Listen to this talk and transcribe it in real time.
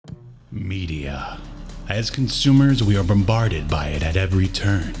Media. As consumers, we are bombarded by it at every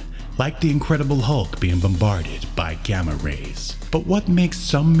turn, like the Incredible Hulk being bombarded by gamma rays. But what makes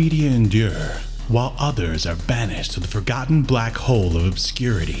some media endure, while others are banished to the forgotten black hole of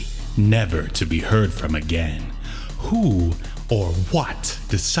obscurity, never to be heard from again? Who or what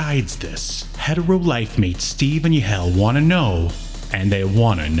decides this? Hetero life mates Steve and Yahel want to know, and they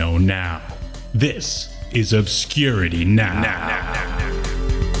want to know now. This is Obscurity Now.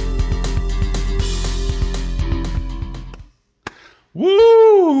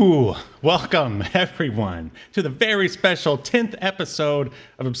 Woo! Welcome, everyone, to the very special 10th episode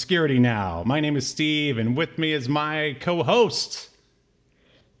of Obscurity Now. My name is Steve, and with me is my co-host,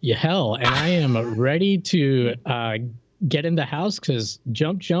 Yahel, and I am ready to get in the house because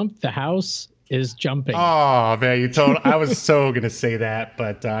jump, the house is jumping. Oh man, you told I was so gonna say that,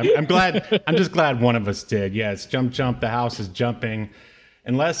 but I'm glad. I'm just glad one of us did. Yes, jump, the house is jumping.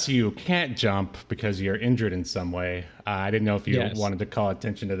 Unless you can't jump because you're injured in some way. I didn't know if you wanted to call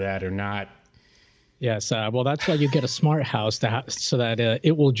attention to that or not. Yes, well, that's why you get a smart house so that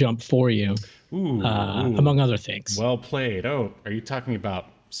it will jump for you, among other things. Well played. Oh, are you talking about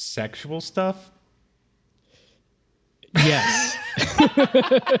sexual stuff? Yes.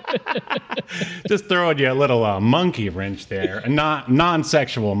 Just throwing you a little monkey wrench there, a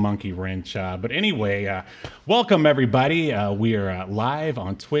non-sexual monkey wrench. But anyway, welcome everybody. We are live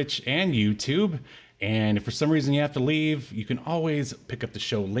on Twitch and YouTube. And if for some reason you have to leave, you can always pick up the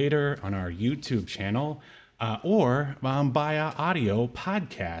show later on our YouTube channel or via audio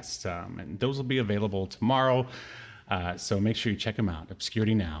podcast. And those will be available tomorrow. So make sure you check them out.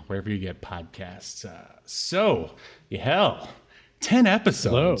 Obscurity Now, wherever you get podcasts. So, Yahel, 10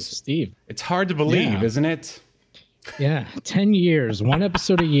 episodes. Hello, Steve. It's hard to believe, isn't it? Yeah, 10 years, one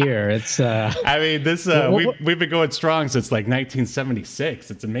episode a year. It's. I mean, this we've been going strong since like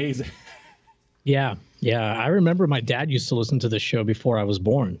 1976. It's amazing. Yeah. I remember my dad used to listen to the show before I was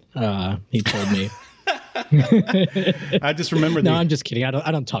born. He told me. I just remember. No, I'm just kidding. I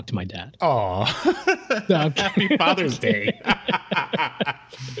don't talk to my dad. Oh, happy Father's Day!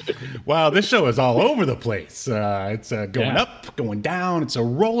 Wow, this show is all over the place. It's going up, going down. It's a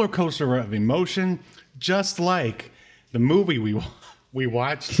roller coaster of emotion, just like the movie we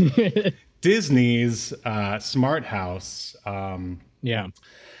watched, Disney's Smart House. Yeah.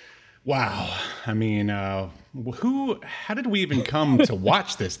 Wow. I mean, how did we even come to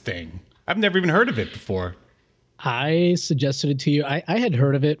watch this thing? I've never even heard of it before. I suggested it to you. I had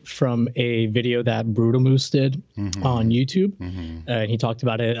heard of it from a video that Brutal Moose did on YouTube. And he talked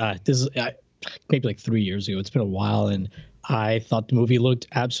about it. This is maybe like 3 years ago. It's been a while. And I thought the movie looked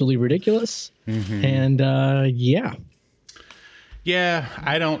absolutely ridiculous. And yeah,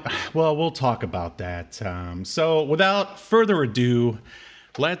 well, we'll talk about that. So without further ado,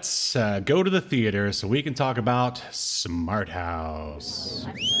 let's go to the theater so we can talk about Smart House.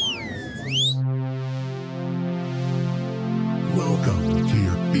 Welcome to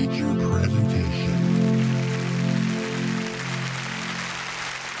your feature presentation.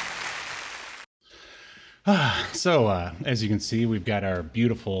 So, as you can see, we've got our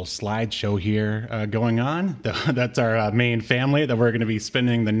beautiful slideshow here going on. That's our main family that we're going to be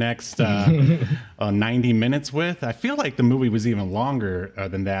spending the next 90 minutes with. I feel like the movie was even longer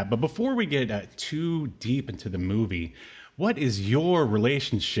than that. But before we get too deep into the movie, what is your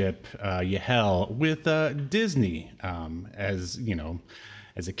relationship, Yahel, with Disney? As you know,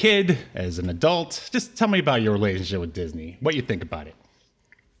 as a kid, as an adult, just tell me about your relationship with Disney. What you think about it?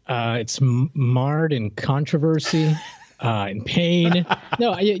 It's marred in controversy, and pain.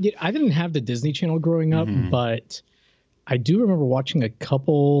 No, I didn't have the Disney Channel growing up, but I do remember watching a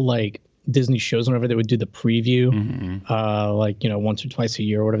couple like Disney shows whenever they would do the preview, like once or twice a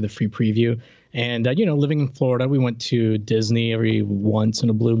year or whatever, the free preview. And living in Florida, we went to Disney every once in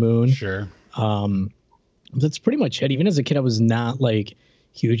a blue moon. Sure. That's pretty much it. Even as a kid, I was not like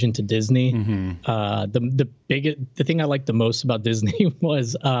huge into Disney. The thing I liked the most about Disney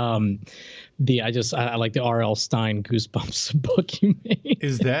was I like the R.L. Stein Goosebumps book you made.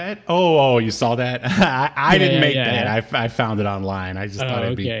 Is that? Oh, you saw that? I didn't make that. Yeah. I found it online. I just thought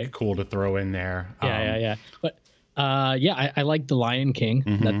it'd be cool to throw in there. Yeah. But I like The Lion King.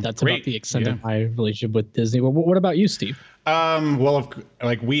 That's Great. About the extent of my relationship with Disney. What about you, Steve? Well,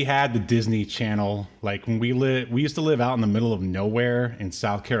 we had the Disney Channel. Like when we used to live out in the middle of nowhere in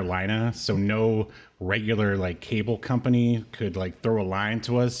South Carolina, so no regular like cable company could like throw a line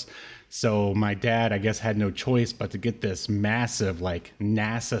to us. So my dad, I guess, had no choice but to get this massive like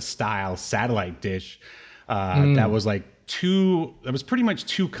NASA style satellite dish that was like that was pretty much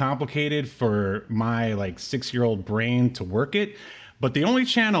too complicated for my like 6-year-old brain to work it. But the only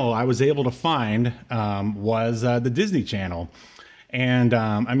channel I was able to find was the Disney Channel. And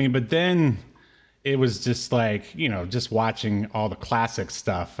I mean, but then it was just like, you know, just watching all the classic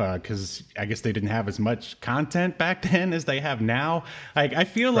stuff because I guess they didn't have as much content back then as they have now. Like, I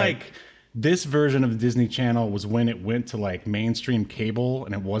feel like this version of the Disney Channel was when it went to like mainstream cable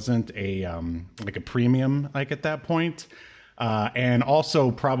and it wasn't a like a premium like at that point. And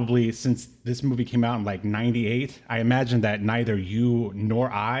also probably since this movie came out in like 98, I imagine that neither you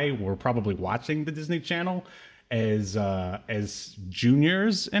nor I were probably watching the Disney Channel as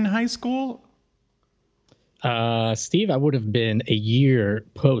juniors in high school. Steve, I would have been a year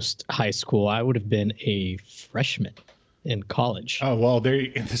post high school. I would have been a freshman in college. Oh, well,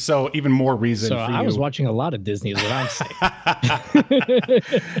 so even more reason So for I you. was watching a lot of Disney is what I'm saying.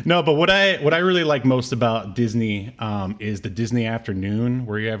 No, but what I really like most about Disney is the Disney Afternoon.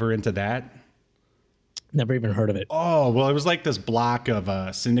 Were you ever into that? Never even heard of it. Oh, well, it was like this block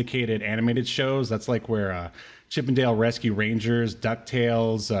of syndicated animated shows. That's like where Chippendale Rescue Rangers,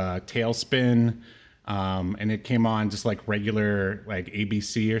 DuckTales, Tailspin, and it came on just like regular like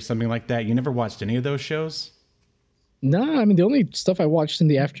ABC or something like that. You never watched any of those shows? No, I mean, the only stuff I watched in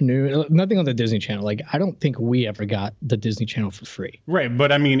the afternoon, nothing on the Disney Channel. Like, I don't think we ever got the Disney Channel for free. Right,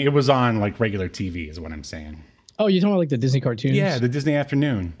 but I mean, it was on like regular TV is what I'm saying. Oh, you're talking about like the Disney cartoons? Yeah, the Disney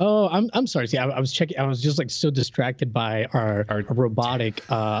Afternoon. Oh, I'm sorry. See, I was checking. I was just like so distracted by our robotic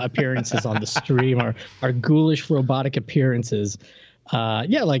appearances on the stream, our ghoulish robotic appearances.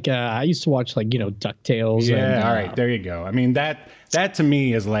 Yeah, like I used to watch like, you know, DuckTales. Yeah, and, all right, there you go. I mean, that to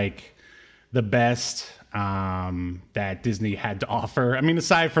me is like the best that Disney had to offer. I mean,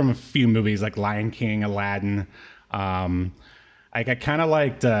 aside from a few movies like Lion King, Aladdin, like I kind of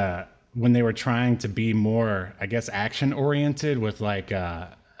liked when they were trying to be more, I guess, action oriented with like,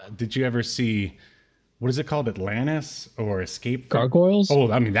 did you ever see, what is it called? Atlantis or Escape from Gargoyles?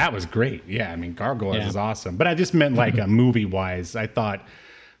 Oh, I mean, that was great. Yeah, I mean, Gargoyles Yeah. is awesome. But I just meant like movie wise. I thought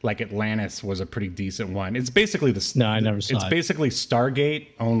like Atlantis was a pretty decent one. It's basically No, I never saw It's it. basically Stargate,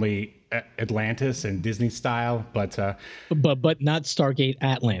 only Atlantis and Disney style. But But not Stargate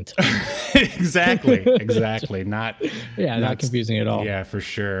Atlanta. exactly. Not Not confusing at all. Yeah, for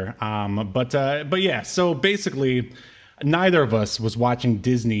sure. But yeah. So basically, neither of us was watching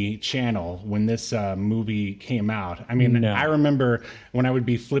Disney Channel when this movie came out. I mean, No. I remember when I would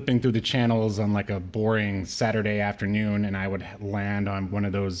be flipping through the channels on like a boring Saturday afternoon, and I would land on one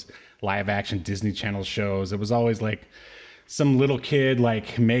of those live action Disney Channel shows. It was always like some little kid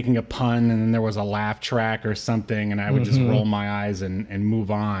like making a pun, and then there was a laugh track or something, and I would just roll my eyes and move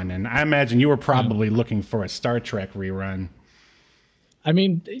on. And I imagine you were probably looking for a Star Trek rerun. I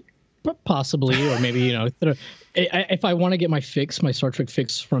mean, possibly, or maybe, you know, if I want to get my fix, my Star Trek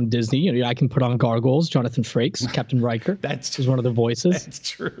fix from Disney, you know, I can put on Gargoyles, Jonathan Frakes, Captain Riker. That's is one of the voices. That's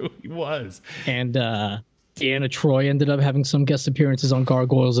true. He was. And Deanna Troy ended up having some guest appearances on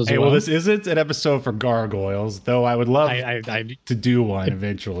Gargoyles as Hey, well. well, this isn't an episode for Gargoyles, though I would love I to do one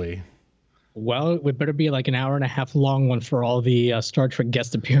eventually. Well, it would better be like an hour and a half long one for all the Star Trek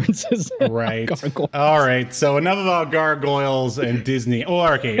guest appearances. Right. Gargoyles. All right. So enough about Gargoyles and Disney. Oh,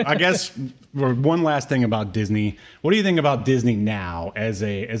 okay. I guess one last thing about Disney. What do you think about Disney now as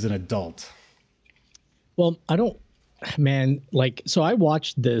an adult? Well, I don't, man, like, so I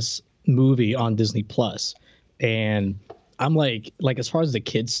watched this movie on Disney Plus, and I'm like as far as the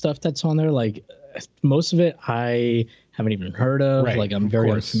kids stuff that's on there, like most of it I haven't even heard of. Right, Like I'm of very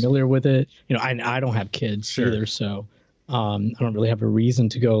course. unfamiliar with it. You know, I don't have kids Sure. either, so I don't really have a reason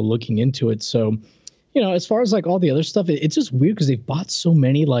to go looking into it. So, you know, as far as like all the other stuff, it's just weird because they've bought so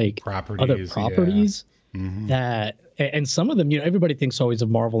many like other Properties, properties that, and some of them, you know, everybody thinks always of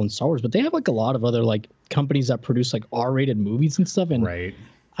Marvel and Star Wars, but they have like a lot of other like companies that produce like R-rated movies and stuff. And Right.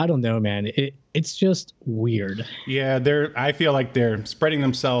 I don't know, man. It's just weird. Yeah, I feel like they're spreading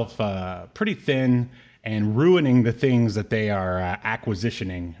themselves pretty thin and ruining the things that they are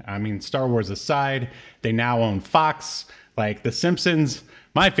acquisitioning. I mean, Star Wars aside, they now own Fox, like The Simpsons,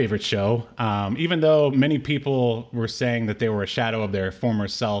 my favorite show. Even though many people were saying that they were a shadow of their former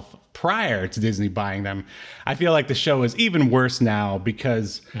self prior to Disney buying them, I feel like the show is even worse now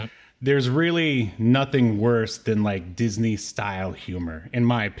because there's really nothing worse than like Disney style humor, in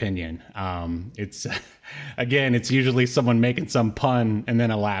my opinion. It's again, it's usually someone making some pun and then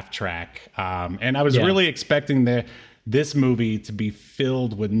a laugh track. And I was really expecting this movie to be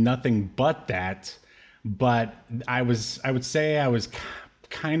filled with nothing but that. But I would say I was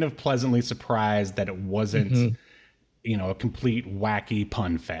kind of pleasantly surprised that it wasn't, you know, a complete wacky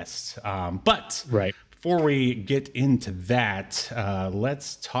pun fest. But Right. before we get into that,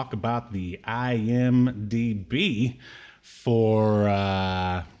 let's talk about the IMDb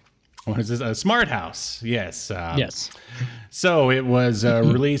for what is this? A Smart House. Yes. Yes. So it was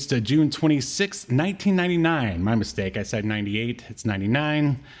released June 26th, 1999. My mistake. I said 98. It's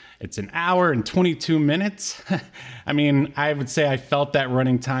 99. It's an hour and 22 minutes. I mean, I would say I felt that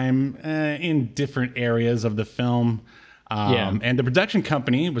running time in different areas of the film. And the production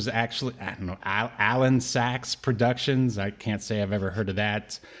company was actually, I don't know, Alan Sachs Productions. I can't say I've ever heard of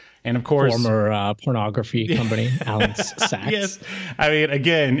that. And of course, former pornography company, Alan Sachs. Yes. I mean,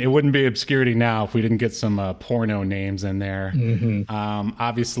 again, it wouldn't be Obscurity now if we didn't get some porno names in there.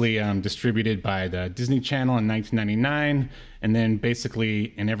 Obviously, distributed by the Disney Channel in 1999. And then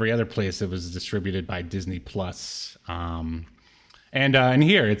basically in every other place it was distributed by Disney Plus. And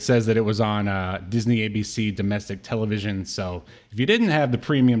here it says that it was on Disney ABC domestic television. So if you didn't have the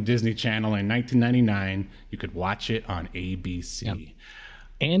premium Disney Channel in 1999, you could watch it on ABC. Yep.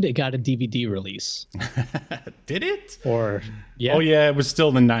 And it got a DVD release. Did it? Or yeah. Oh yeah, it was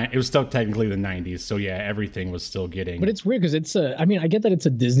still it was still technically the 90s. So yeah, everything was still getting. But it's weird because it's I mean, I get that it's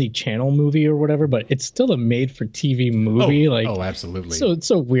a Disney Channel movie or whatever, but it's still a made-for-TV movie. Oh, absolutely. So it's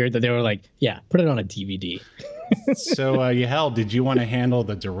so weird that they were like, yeah, put it on a DVD. So Yahel, did you want to handle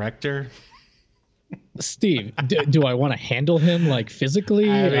the director? Steve, do I want to handle him like physically?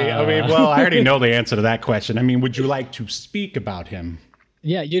 I mean, well, I already know the answer to that question. I mean, would you like to speak about him?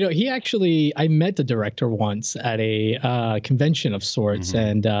 Yeah, he actually, I met the director once at a convention of sorts,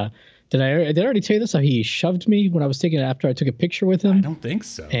 and did I already tell you this? How he shoved me when I was after I took a picture with him? I don't think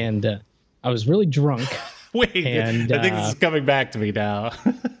so. And I was really drunk. Wait, and, I think this is coming back to me now.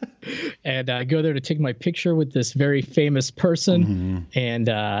 And I go there to take my picture with this very famous person, and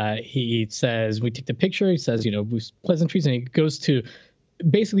he says, we take the picture. He says, pleasantries, and he goes to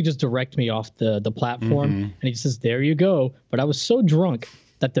basically just direct me off the platform, and he says, there you go. But I was so drunk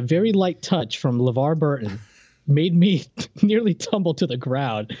that the very light touch from LeVar Burton made me nearly tumble to the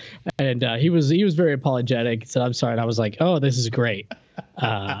ground. And he was very apologetic. He said, I'm sorry. And I was like, oh, this is great.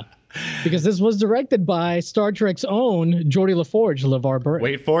 Because this was directed by Star Trek's own Geordie LaForge, LeVar Burton.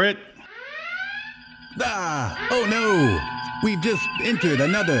 Wait for it. Oh no, we've just entered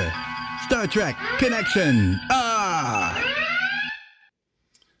another Star Trek connection.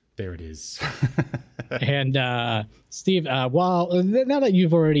 There it is. And Steve, now that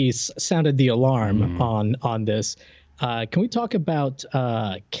you've already sounded the alarm on this, can we talk about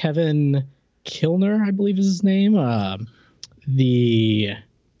Kevin Kilner, I believe is his name?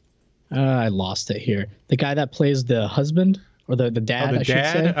 I lost it here. The guy that plays the husband or the dad, I should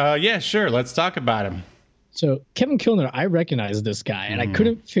say. Yeah, sure. Let's talk about him. So Kevin Kilner, I recognize this guy, and I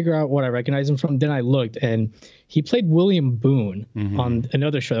couldn't figure out what I recognize him from. Then I looked, and he played William Boone on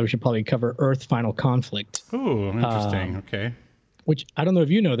another show that we should probably cover, Earth Final Conflict. Oh, interesting. Okay. Which, I don't know if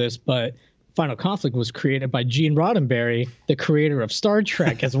you know this, but Final Conflict was created by Gene Roddenberry, the creator of Star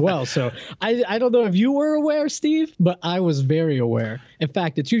Trek as well. So I don't know if you were aware, Steve, but I was very aware. In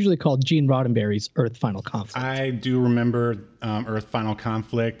fact, it's usually called Gene Roddenberry's Earth Final Conflict. I do remember Earth Final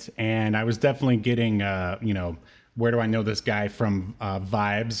Conflict, and I was definitely getting, where do I know this guy from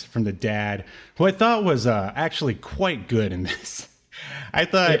vibes from the dad, who I thought was actually quite good in this. I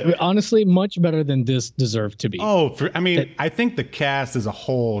thought, honestly, much better than this deserved to be. I think the cast as a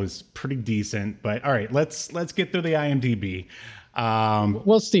whole is pretty decent. But all right, let's get through the IMDb.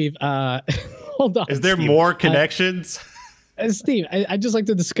 Well, Steve, hold on. Is there more connections? Steve, I'd just like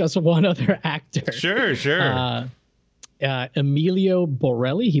to discuss one other actor. Sure. Emilio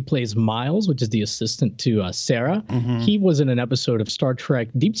Borelli, he plays Miles, which is the assistant to Sarah. He was in an episode of Star Trek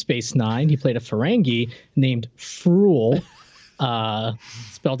Deep Space Nine. He played a Ferengi named Fruel.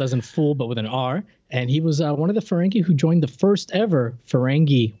 Spelled as in fool, but with an R. And he was one of the Ferengi who joined the first ever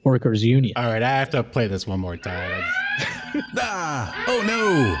Ferengi Workers Union. All right, I have to play this one more time. Oh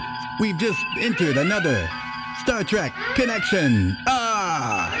no, we've just entered another Star Trek connection.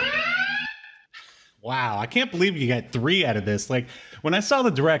 Wow, I can't believe you got 3 out of this. Like, when I saw the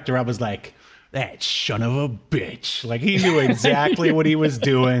director, I was like, that son of a bitch. Like, he knew exactly what he was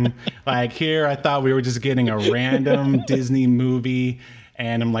doing. Like, here, I thought we were just getting a random Disney movie.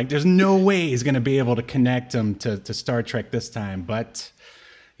 And I'm like, there's no way he's going to be able to connect him to Star Trek this time. But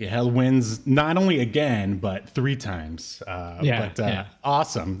Hell wins not only again, but 3 times.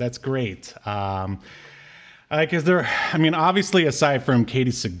 Awesome. That's great. Obviously, aside from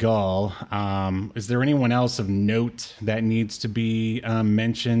Katie Sagal, is there anyone else of note that needs to be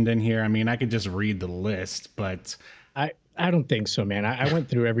mentioned in here? I mean, I could just read the list, but I don't think so, man. I went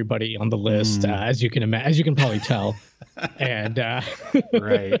through everybody on the list, as you can probably tell. And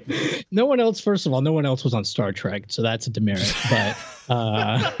Right. no one else, first of all, no one else was on Star Trek, so that's a demerit. But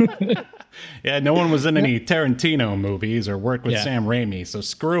Yeah, no one was in any Tarantino movies or worked with Yeah. Sam Raimi, so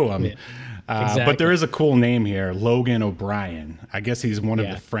screw him. Yeah, But exactly. there is a cool name here, Logan O'Brien. I guess he's one of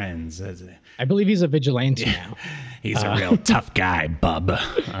Yeah. the friends. I believe he's a vigilante now. He's a real tough guy, bub.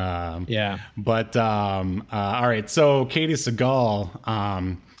 Yeah. But all right, so Katie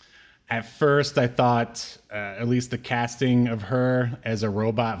Sagal. At first, I thought at least the casting of her as a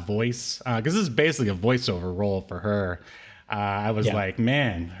robot voice, because this is basically a voiceover role for her. I was Yeah. like,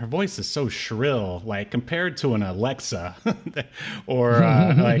 man, her voice is so shrill, like compared to an Alexa, or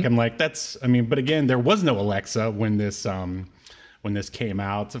like I'm like that's. I mean, but again, there was no Alexa when this came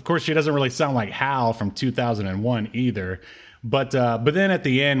out. Of course, she doesn't really sound like Hal from 2001 either. But then at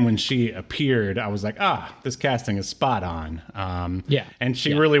the end when she appeared, I was like, this casting is spot on. Yeah. And she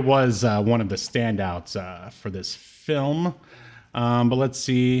Yeah. really was one of the standouts for this film. But let's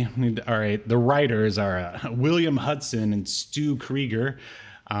see. All right, the writers are William Hudson and Stu Krieger.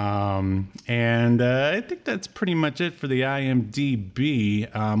 And I think that's pretty much it for the IMDb.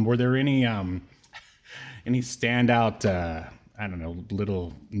 Were there any standout I don't know,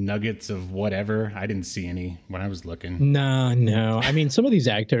 little nuggets of whatever? I didn't see any when I was looking. No. I mean, some of these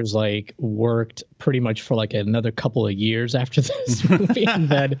actors like worked pretty much for like another couple of years after this movie, and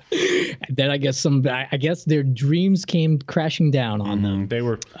then I guess their dreams came crashing down on them. They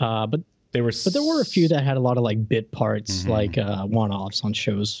were, But there were a few that had a lot of like bit parts, like one-offs on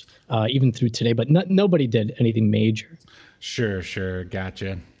shows, even through today. But nobody did anything major. Sure,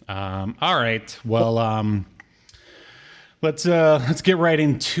 gotcha. All right, well, let's get right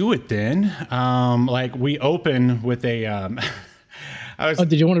into it then. Like we open with a.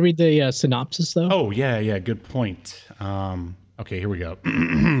 Did you want to read the synopsis though? Oh yeah, good point. Okay, here we go.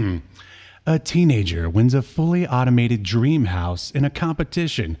 A teenager wins a fully automated dream house in a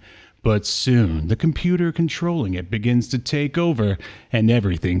competition, but soon the computer controlling it begins to take over and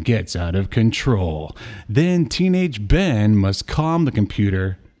everything gets out of control. Then teenage Ben must calm the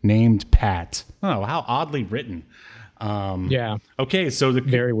computer named Pat. Oh, how oddly written. Yeah. Okay, so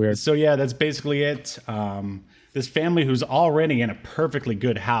Very weird. So yeah, that's basically it. This family who's already in a perfectly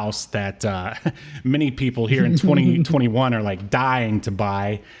good house that many people here in 2021 are like dying to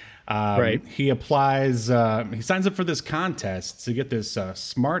buy. Right. He applies. He signs up for this contest to get this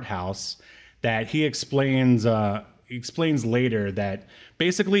smart house that he explains. He explains later that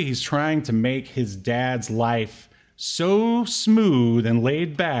basically he's trying to make his dad's life so smooth and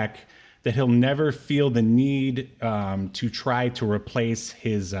laid back that he'll never feel the need to try to replace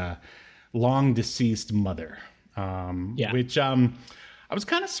his long deceased mother. Which I was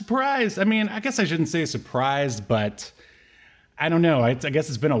kind of surprised. I mean, I guess I shouldn't say surprised, but I don't know. I guess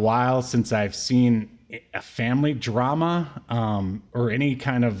it's been a while since I've seen a family drama or any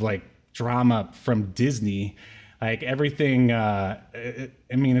kind of like drama from Disney. Like everything, I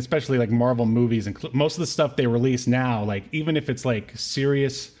mean, especially like Marvel movies and most of the stuff they release now, like even if it's like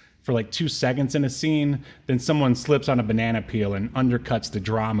serious for like 2 seconds in a scene, then someone slips on a banana peel and undercuts the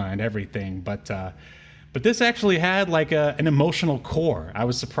drama and everything. But this actually had like an emotional core. I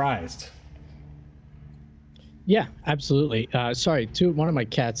was surprised. Yeah, absolutely. Sorry, one of my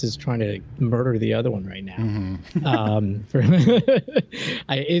cats is trying to murder the other one right now.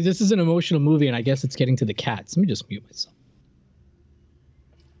 This is an emotional movie, and I guess it's getting to the cats. Let me just mute myself.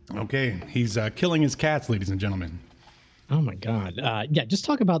 Okay, he's killing his cats, ladies and gentlemen. Oh my God. Yeah, just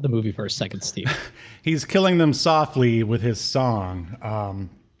talk about the movie for a second, Steve. He's killing them softly with his song.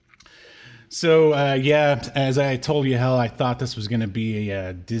 So as I told you, I thought this was going to be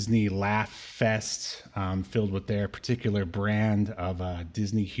a Disney laugh fest filled with their particular brand of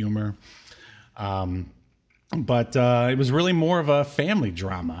Disney humor. But it was really more of a family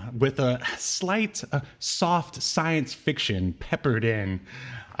drama with a slight soft science fiction peppered in.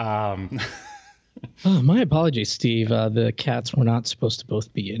 My apologies, Steve. The cats were not supposed to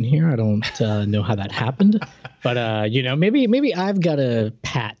both be in here. I don't know how that happened, but maybe I've got a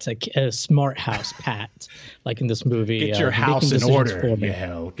pat, a smart house pat, like in this movie. Get your house in order, for me. you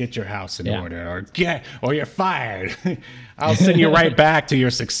hell. Get your house in order, or you're fired. I'll send you right back to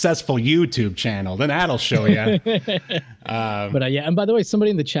your successful YouTube channel. Then that'll show you. But yeah, and by the way, somebody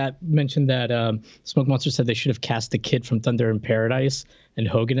in the chat mentioned that Smoke Monster said they should have cast the kid from Thunder in Paradise and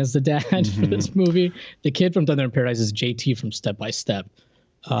Hogan as the dad for this movie. The kid from Thunder in Paradise is JT from Step by Step.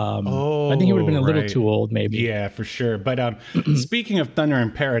 I think he would have been a little right. too old, maybe. Yeah, for sure. But speaking of Thunder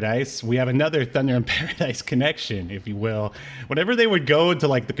in Paradise, we have another Thunder in Paradise connection, if you will. Whenever they would go to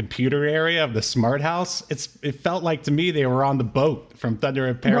like the computer area of the smart house, it felt like to me they were on the boat from Thunder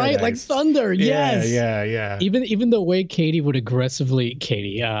in Paradise. Right, like Thunder. Yeah, Yes. yeah. Even the way Katie would aggressively,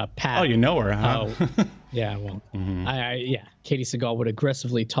 Pat. Oh, you know her, huh? Yeah, well, Katie Seagal would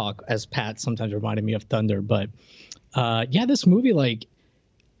aggressively talk as Pat. Sometimes reminded me of Thunder, but this movie, like,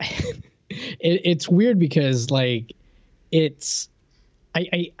 it's weird because like it's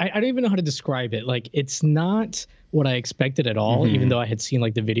I don't even know how to describe it. Like, it's not what I expected at all, even though I had seen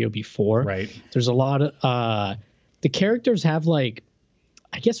like the video before. Right. There's a lot of the characters have like,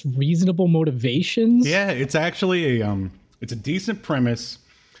 I guess, reasonable motivations. Yeah, it's actually it's a decent premise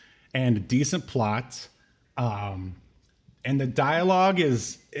and a decent plot. And the dialogue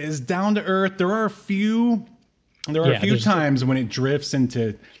is down to earth. There are a few times when it drifts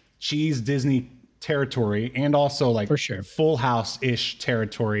into cheese Disney territory and also like For sure. Full House-ish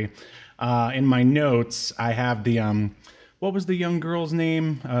territory. In my notes, I have the what was the young girl's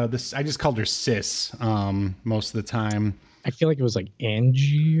name? I just called her Sis most of the time. I feel like it was like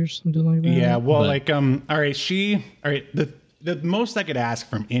Angie or something like that. Yeah, well, all right, the most I could ask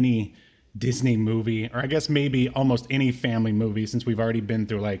from any Disney movie, or I guess maybe almost any family movie, since we've already been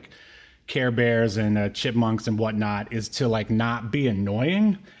through like Care Bears and Chipmunks and whatnot, is to like not be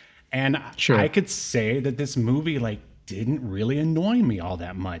annoying. And Sure. I could say that this movie like didn't really annoy me all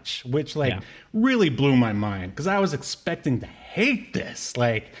that much, which like really blew my mind because I was expecting to hate this.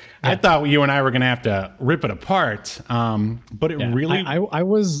 Like I thought you and I were gonna have to rip it apart, but it really. I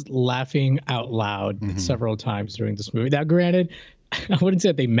was laughing out loud several times during this movie. Now, granted, I wouldn't say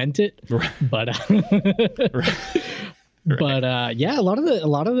that they meant it, but but a lot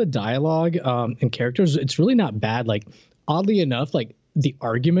of the dialogue and characters, it's really not bad. Like, oddly enough, like the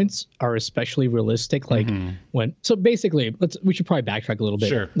arguments are especially realistic. Like so basically, we should probably backtrack a little bit.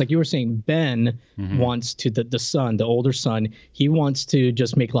 Sure. Like you were saying, Ben wants to the older son, he wants to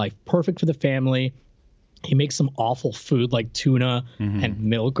just make life perfect for the family. He makes some awful food like tuna and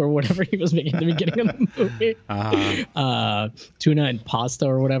milk or whatever he was making at the beginning of the movie. Tuna and pasta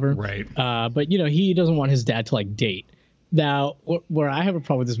or whatever. Right. But he doesn't want his dad to like date. Now, where I have a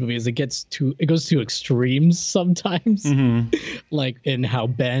problem with this movie is it goes to extremes sometimes, like in how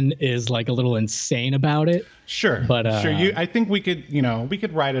Ben is like a little insane about it. Sure, but sure. I think we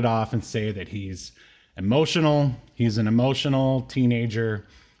could write it off and say that he's emotional. He's an emotional teenager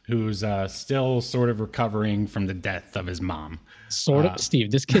who's still sort of recovering from the death of his mom. Sort of,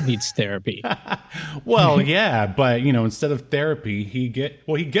 Steve. This kid needs therapy. Well, yeah, but instead of therapy, he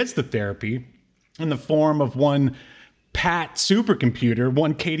gets the therapy in the form of one Pat supercomputer,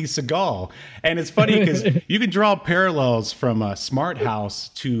 one Katie Seagal. And it's funny because you can draw parallels from Smart House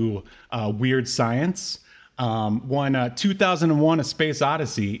to Weird Science, 2001 A Space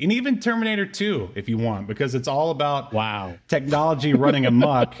Odyssey, and even Terminator 2 if you want, because it's all about technology running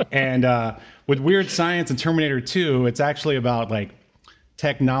amok. And with Weird Science and Terminator 2, it's actually about like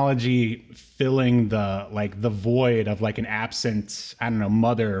technology filling the void of like an absent, I don't know,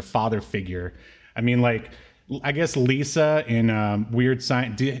 mother or father figure. I mean, like, I guess Lisa in Weird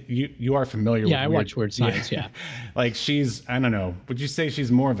Science. You are familiar with? Yeah, I watch Weird Science. Yeah, like she's, I don't know. Would you say she's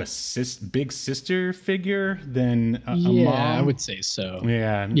more of a big sister figure than a mom? I would say so.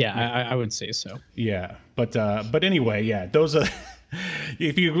 Yeah, I would say so. Yeah, but anyway, yeah, those are.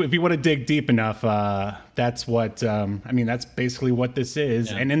 If you want to dig deep enough, that's what I mean. That's basically what this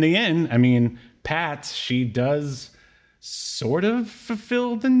is. Yeah. And in the end, I mean, Pat, she does sort of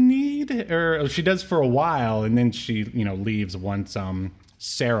fulfill the need, or she does for a while, and then she leaves once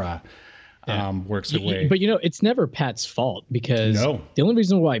Sarah works her way. But it's never Pat's fault, because the only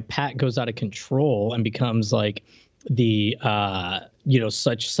reason why Pat goes out of control and becomes like the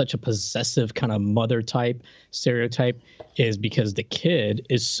such a possessive kind of mother type stereotype is because the kid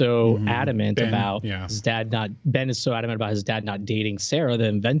is so adamant about his dad not Ben is so adamant about his dad not dating Sarah, the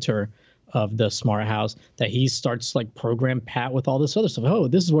inventor of the Smart House, that he starts like program Pat with all this other stuff. Oh,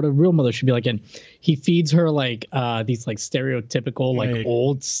 this is what a real mother should be like, and he feeds her like these like stereotypical like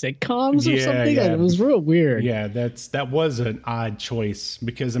old sitcoms or something. Yeah. Like, it was real weird. Yeah, that was an odd choice,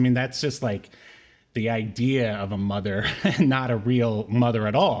 because I mean that's just like the idea of a mother, not a real mother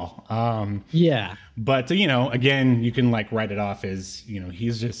at all. But again, you can like write it off as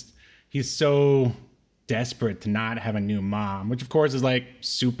he's so desperate to not have a new mom, which of course is like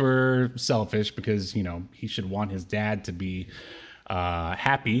super selfish, because he should want his dad to be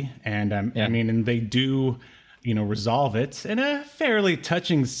happy. And I mean, and they do resolve it in a fairly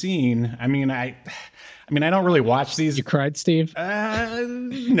touching scene. I mean, I don't really watch these. You cried, Steve?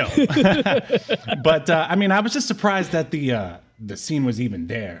 No. But I mean, I was just surprised that the scene was even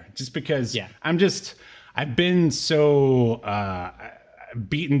there, just because I've been so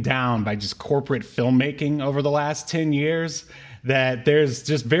beaten down by just corporate filmmaking over the last 10 years that there's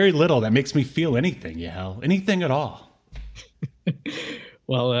just very little that makes me feel anything, anything at all.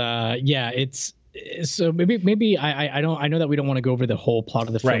 Well, it's so maybe I know that we don't want to go over the whole plot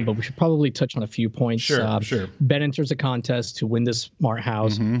of the film, but we should probably touch on a few points. Sure. Ben enters a contest to win this smart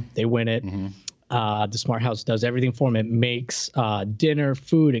house. They win it. The smart house does everything for him. It makes dinner,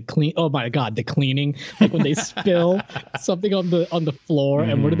 food, it clean. Oh my God, the cleaning! Like when they spill something on the floor,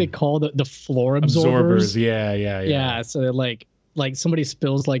 and what do they call the floor absorbers? Yeah. So they're like somebody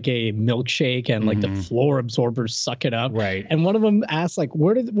spills like a milkshake and like the floor absorbers suck it up. Right. And one of them asks like,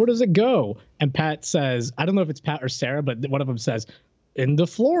 where does it go? And Pat says, I don't know if it's Pat or Sarah, but one of them says, in the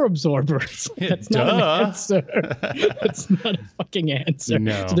floor absorbers. That's not an answer. That's not a fucking answer.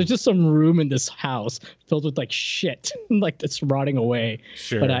 No. So there's just some room in this house filled with like shit, like that's rotting away.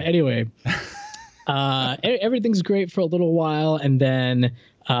 Sure. But anyway, everything's great for a little while, and then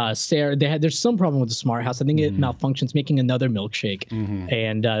Sarah, there's some problem with the smart house. I think it malfunctions, making another milkshake,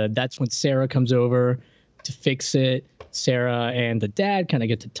 and that's when Sarah comes over to fix it. Sarah and the dad kind of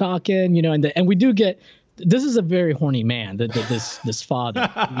get to talking, and we do get. This is a very horny man. This father.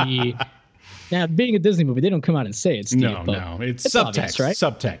 Now, being a Disney movie, they don't come out and say it, Steve. No, it's subtext, obvious, right?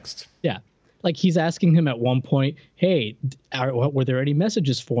 Subtext. Yeah. Like he's asking him at one point, hey, were there any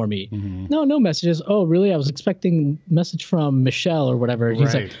messages for me? No messages. Oh, really? I was expecting a message from Michelle or whatever. And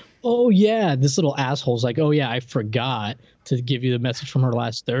he's like, oh, yeah. This little asshole's like, oh, yeah, I forgot to give you the message from her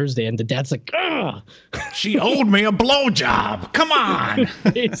last Thursday. And the dad's like, ugh. She owed me a blowjob. Come on.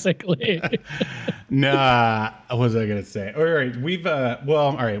 Basically. Nah, what was I going to say? All right,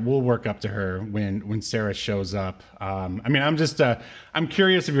 all right, we'll work up to her when Sarah shows up. I mean, I'm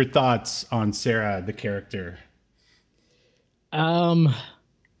curious of your thoughts on Sarah, the character. I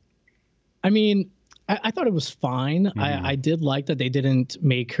mean, I thought it was fine. I did like that they didn't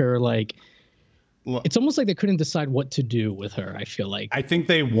make her like, it's almost like they couldn't decide what to do with her, I feel like. I think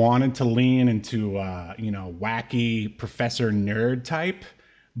they wanted to lean into, wacky professor nerd type,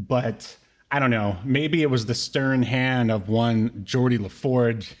 but I don't know. Maybe it was the stern hand of one Geordie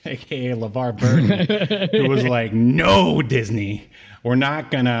LaForge, aka LeVar Burton, who was like, "No, Disney, we're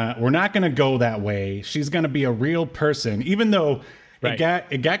not gonna go that way. She's gonna be a real person." Even though it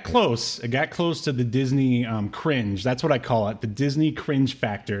got close. It got close to the Disney cringe. That's what I call it, the Disney cringe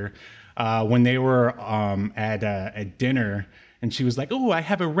factor. When they were at dinner. And she was like, "Oh, I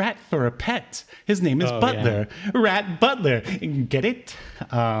have a rat for a pet. His name is Butler. Yeah. Rat Butler. Get it?"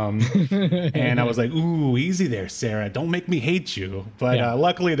 And I was like, "Ooh, easy there, Sarah. Don't make me hate you." But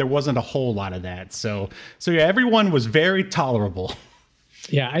luckily, there wasn't a whole lot of that. So yeah, everyone was very tolerable.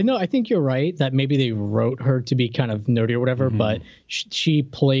 Yeah, I know. I think you're right that maybe they wrote her to be kind of nerdy or whatever, but she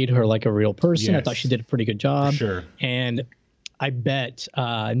played her like a real person. Yes. I thought she did a pretty good job. Sure. And I bet,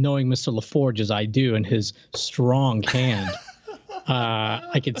 knowing Mr. LaForge as I do and his strong hand,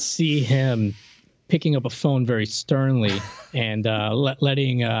 I could see him picking up a phone very sternly and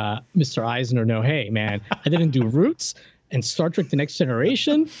letting Mr. Eisner know, hey, man, I didn't do Roots and Star Trek The Next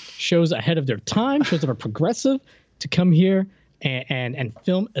Generation, shows ahead of their time, shows that are progressive, to come here and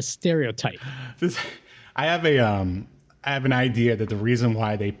film a stereotype. I have an idea that the reason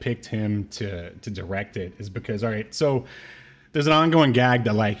why they picked him to direct it is because, all right, so there's an ongoing gag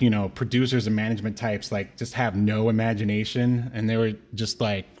that producers and management types just have no imagination, and they were just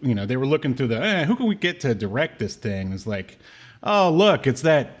they were looking through who can we get to direct this thing? It's like, oh look, it's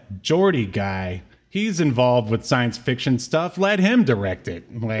that Geordie guy. He's involved with science fiction stuff. Let him direct it.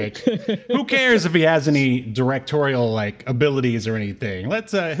 Who cares if he has any directorial abilities or anything?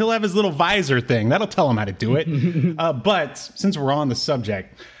 He'll have his little visor thing. That'll tell him how to do it. But since we're on the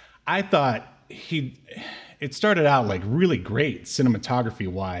subject, I thought it started out really great cinematography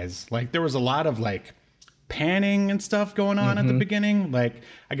wise. There was a lot of panning and stuff going on at the beginning.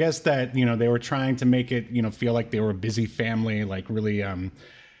 I guess that, they were trying to make it, feel like they were a busy family, really,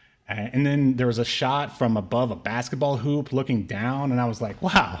 and then there was a shot from above a basketball hoop looking down. And I was like,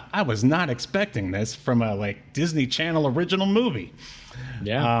 wow, I was not expecting this from a Disney Channel original movie.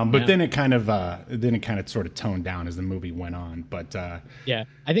 Yeah. But then it kind of sort of toned down as the movie went on. But yeah,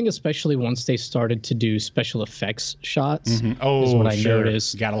 I think especially once they started to do special effects shots Oh, is what I sure.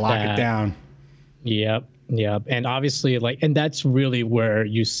 noticed. You got to lock it down. Yep. Yeah, and obviously, and that's really where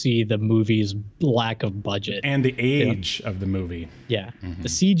you see the movie's lack of budget and the age of the movie. Yeah, the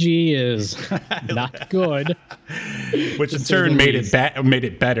CG is not good, which in turn made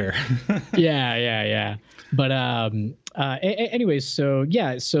it better. Yeah. But anyways, so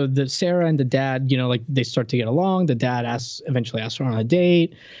yeah, so the Sarah and the dad, they start to get along. The dad eventually asks her on a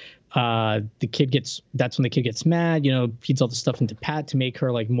date. That's when the kid gets mad, feeds all the stuff into Pat to make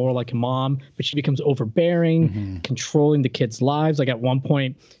her more like a mom, but she becomes overbearing, controlling the kids' lives. Like at one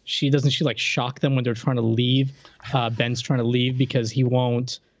point she shock them when they're trying to leave. Ben's trying to leave because I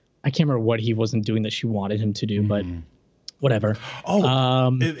can't remember what he wasn't doing that she wanted him to do, but whatever.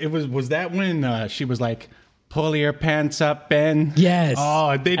 Was that when she was like, pull your pants up, Ben? Yes. Oh,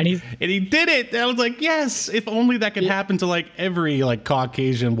 and he did it. I was like, yes, if only that could happen to every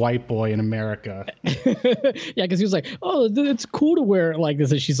Caucasian white boy in America. Yeah, because he was like, oh, it's cool to wear it like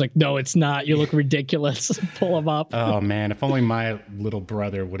this. And she's like, no, it's not. You look ridiculous. Pull him up. Oh, man, if only my little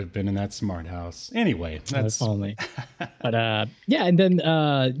brother would have been in that smart house. Anyway, that's... If only. But yeah, and then,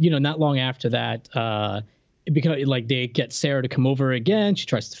 not long after that, it becomes they get Sarah to come over again. She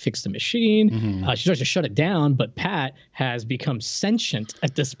tries to fix the machine. She tries to shut it down, but Pat has become sentient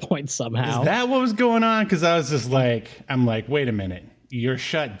at this point somehow. Is that what was going on? Because I was just I'm like, wait a minute. You're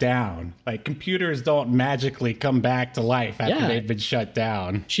shut down. Computers don't magically come back to life after they've been shut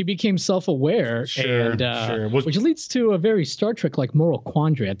down. She became self-aware, which leads to a very Star Trek moral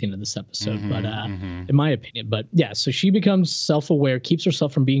quandary at the end of this episode. But in my opinion, so she becomes self-aware, keeps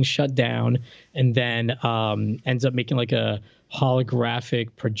herself from being shut down, and then ends up making a holographic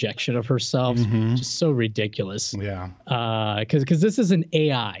projection of herself. Just so ridiculous. Yeah. Because this is an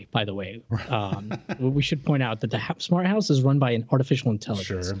AI, by the way. We should point out that the smart house is run by an artificial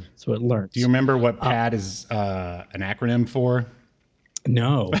intelligence. Sure. So it learns. Do you remember what PAT is an acronym for?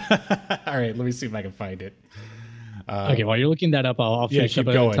 No. All right, let me see if I can find it. Okay, while you're looking that up, I'll finish up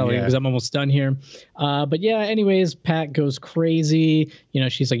going, because I'm almost done here. But yeah, anyways, Pat goes crazy.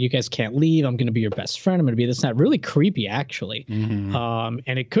 She's like, you guys can't leave. I'm going to be your best friend. I'm going to be this and that. Really creepy, actually. And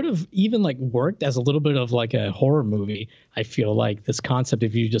it could have even worked as a little bit of a horror movie. I feel this concept,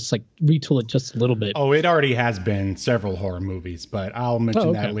 if you just retool it just a little bit. Oh, it already has been several horror movies, but I'll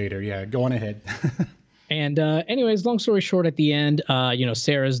mention that later. Yeah, go on ahead. And anyways, long story short, at the end,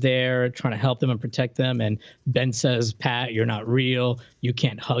 Sarah's there trying to help them and protect them. And Ben says, Pat, you're not real. You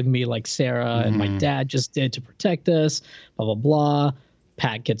can't hug me like Sarah and my dad just did to protect us, blah, blah, blah.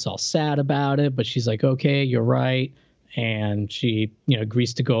 Pat gets all sad about it, but she's like, okay, you're right. And she,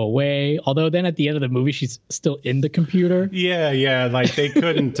 agrees to go away. Although then at the end of the movie, she's still in the computer. Yeah. They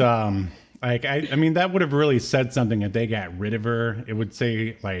couldn't, I mean, that would have really said something if they got rid of her. It would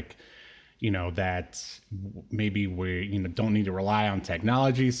say that maybe we, don't need to rely on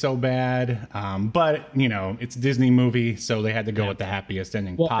technology so bad. But, it's a Disney movie, so they had to go with the happiest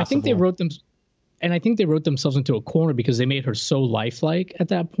ending possible. I think they wrote themselves into a corner because they made her so lifelike at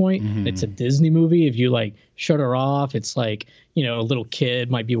that point. It's a Disney movie. If you shut her off, it's a little kid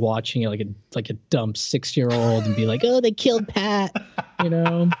might be watching it like a dumb 6-year-old and be like, oh, they killed Pat,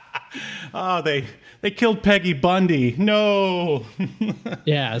 Oh, they killed Peggy Bundy. No.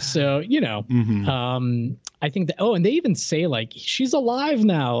 Yeah. So, I think that, and they even say she's alive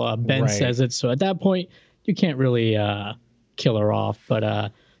now. Ben says it. So at that point you can't really kill her off.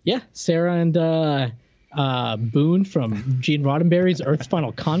 But yeah, Sarah and Boone from Gene Roddenberry's Earth's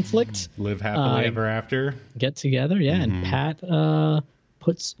Final Conflict live happily ever after. Get together. Yeah. And Pat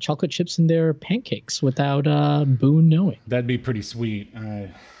puts chocolate chips in their pancakes without Boone knowing. That'd be pretty sweet.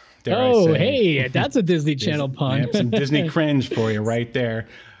 Hey, that's a Disney Channel pun. Some Disney cringe for you right there.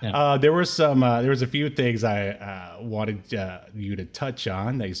 Yeah. There was a few things I wanted you to touch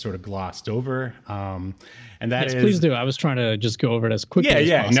on that you sort of glossed over. And that is, please do. I was trying to just go over it as quickly as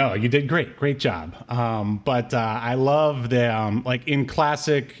possible. No, you did great job. But I love the in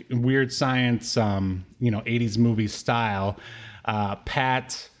classic Weird Science 80s movie style,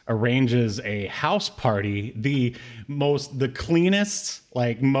 Pat arranges a house party, the cleanest,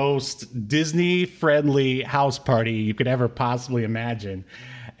 most Disney friendly house party you could ever possibly imagine.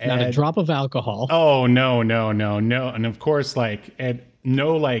 Not a drop of alcohol. Oh, no. And of course,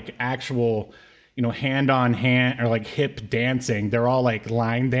 no actual, hand on hand or hip dancing. They're all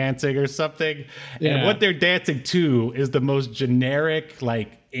line dancing or something. Yeah. And what they're dancing to is the most generic,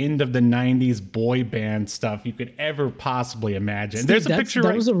 end of the 90s boy band stuff you could ever possibly imagine. There's a picture.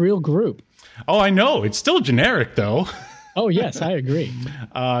 That was a real group. Oh, I know. It's still generic though. Oh yes, I agree.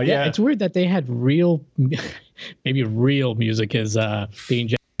 Yeah, it's weird that they had maybe real music is being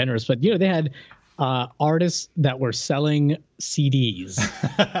generous, but they had artists that were selling CDs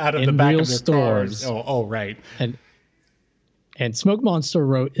out of in the back real of their stores. cars. Oh, right. And Smoke Monster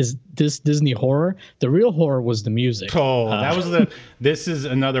wrote, "Is this Disney horror? The real horror was the music." Oh, that was this is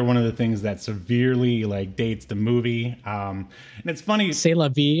another one of the things that severely like dates the movie. And it's funny. C'est la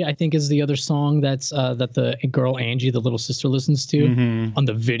vie, I think, is the other song that the girl Angie, the little sister, listens to on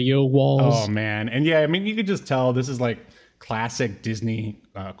the video walls. Oh man. And yeah, I mean, you could just tell this is like classic Disney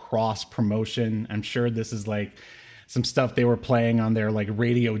cross promotion. I'm sure this is like some stuff they were playing on their like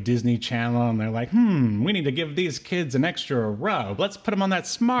radio Disney channel, and they're like, we need to give these kids an extra rub. Let's put them on that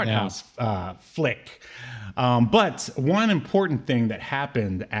Smart House flick. But one important thing that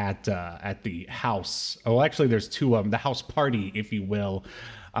happened at the house, actually there's two of them, the house party, if you will,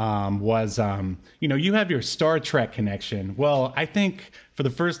 was, you have your Star Trek connection. Well, I think for the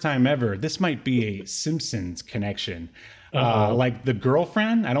first time ever, this might be a Simpsons connection. Like the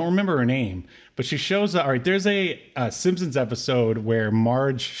girlfriend, I don't remember her name, but she shows up. All right, there's a Simpsons episode where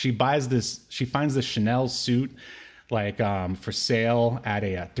Marge, she finds this Chanel suit like for sale at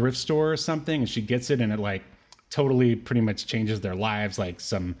a thrift store or something, and she gets it, and it like totally pretty much changes their lives. Like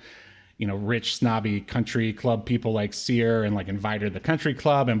some rich snobby country club people like see her and like invite her to the country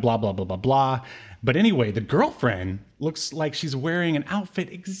club and blah blah blah blah blah. But anyway, the girlfriend looks like she's wearing an outfit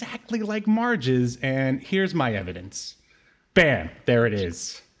exactly like Marge's, and here's my evidence. Bam, there it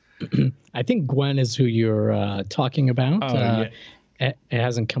is. I think Gwen is who you're talking about. Yeah. It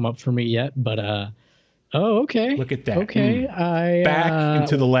hasn't come up for me yet, but okay. Look at that. Okay, back and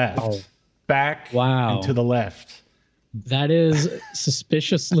to the left. Back and to the left. That is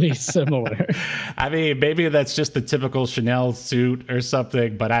suspiciously similar. I mean, maybe that's just the typical Chanel suit or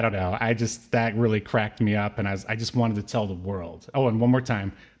something, but I don't know. That really cracked me up, and I just wanted to tell the world. Oh, and one more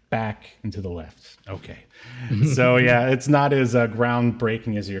time. Back and to the left. Okay. So yeah, it's not as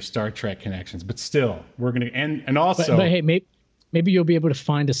groundbreaking as your Star Trek connections, but still, we're gonna and also. But hey, maybe you'll be able to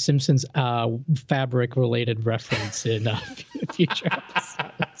find a Simpsons fabric related reference in future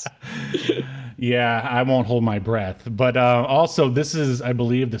episodes. Yeah, I won't hold my breath. But also, this is, I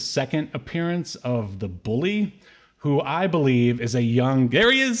believe, the second appearance of the bully, who I believe is a young,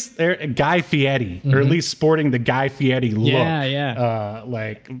 there he is, Guy Fieri, or at least sporting the Guy Fieri look. Yeah.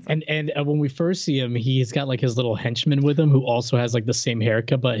 And when we first see him, he's got like his little henchman with him who also has like the same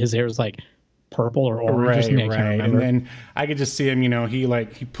haircut, but his hair is like purple or orange or something. I can't remember. And then I could just see him,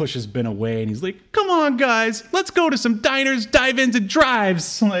 he pushes Ben away and he's like, "Come on, guys, let's go to some diners, dive-ins, and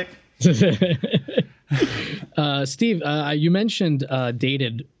drives." Like, Steve, you mentioned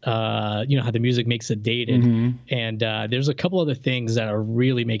dated, how the music makes it dated. And there's a couple other things that are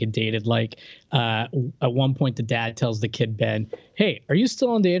really make it dated. Like at one point, the dad tells the kid, Ben, "Hey, are you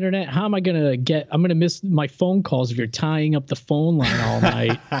still on the internet? How am I going to I'm going to miss my phone calls if you're tying up the phone line all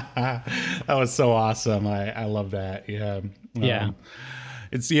night." That was so awesome. I love that. Yeah. Yeah.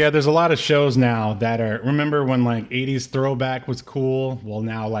 There's a lot of shows now that are, remember when like 80s throwback was cool? Well,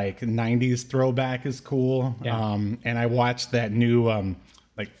 now like 90s throwback is cool. Yeah. And I watched that new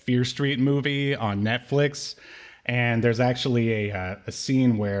like Fear Street movie on Netflix. And there's actually a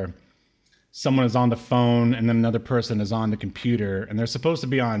scene where someone is on the phone and then another person is on the computer, and they're supposed to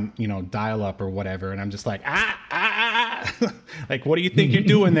be on, dial up or whatever. And I'm just like, like, what do you think you're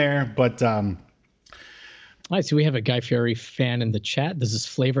doing there? But, all right, so we have a Guy Fieri fan in the chat. This is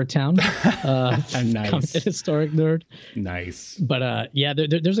Flavortown, nice. Historic nerd. Nice. But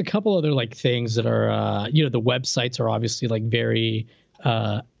there's a couple other like things that are, the websites are obviously like very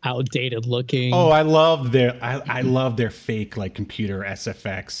outdated looking. Oh, I love their fake like computer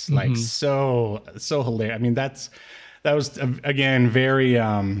SFX, like so hilarious. I mean, that was again very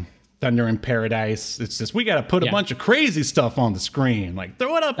Thunder in Paradise. It's just, we got to put a bunch of crazy stuff on the screen. Like,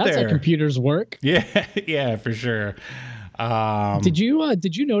 throw it up there. That's how computers work. Yeah, for sure. Did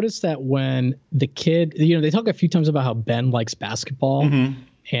you notice that when the kid, they talk a few times about how Ben likes basketball,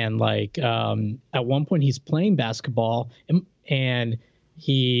 and like at one point he's playing basketball and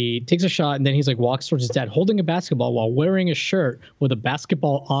he takes a shot, and then he's like walks towards his dad holding a basketball while wearing a shirt with a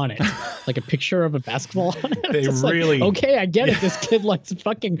basketball on it, like a picture of a basketball on it. They really, like, okay, I get it. This kid likes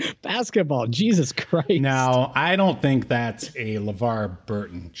fucking basketball. Jesus Christ. Now, I don't think that's a LeVar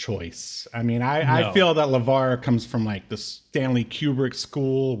Burton choice. I mean, I feel that LeVar comes from like the Stanley Kubrick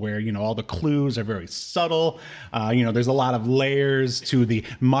school where, all the clues are very subtle. There's a lot of layers to the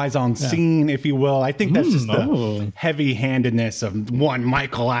mise en scene, if you will. I think that's just the heavy-handedness of one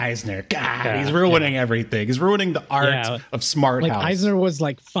Michael Eisner. God, he's ruining everything. He's ruining the art of Smart House. Eisner was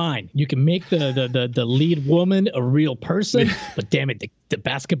like, fine, you can make the lead woman a real person, but damn it, the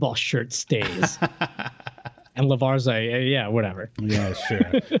basketball shirt stays. And LeVar's like, yeah, whatever. Yeah, sure.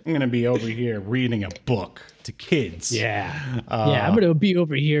 I'm gonna be over here reading a book to kids. Yeah. I'm going to be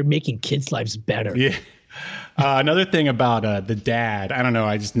over here making kids' lives better. Yeah. Another thing about the dad, I don't know,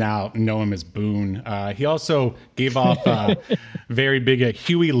 I just now know him as Boone. He also gave off very big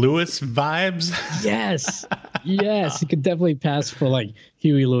Huey Lewis vibes. Yes. Yes. He could definitely pass for like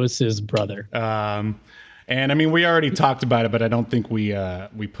Huey Lewis's brother. And I mean, we already talked about it, but I don't think we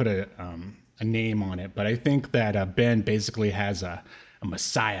put a name on it. But I think that Ben basically has a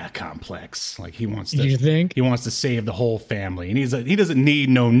messiah complex. Like he wants to. You think? He wants to save the whole family, and he doesn't need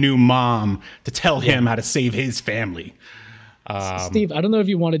no new mom to tell him how to save his family. Steve, I don't know if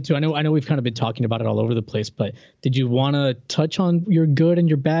you wanted to. I know we've kind of been talking about it all over the place, but did you want to touch on your good and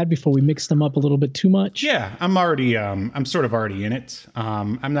your bad before we mix them up a little bit too much? Yeah, I'm sort of already in it.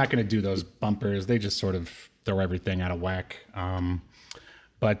 I'm not going to do those bumpers. They just sort of throw everything out of whack.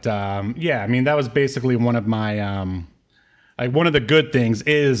 But yeah, I mean, that was basically one of my, like one of the good things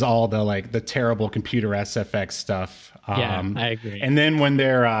is all the terrible computer SFX stuff. Yeah, I agree. And then when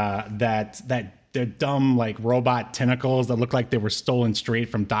they're they're dumb like robot tentacles that look like they were stolen straight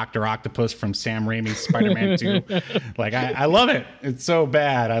from Dr. Octopus from Sam Raimi's Spider-Man 2. Like I love it. It's so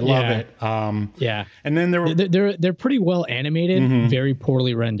bad. I love it. Yeah. And then they're pretty well animated, very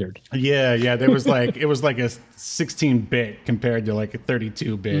poorly rendered. Yeah. There was like it was like a 16-bit compared to like a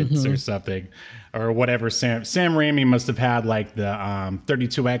 32 bits or something, or whatever. Sam Raimi must have had like the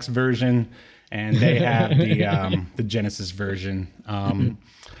 32X version, and they have the Genesis version.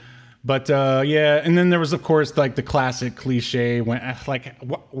 But yeah, and then there was of course like the classic cliche when like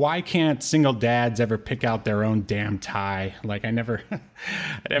why can't single dads ever pick out their own damn tie? Like I never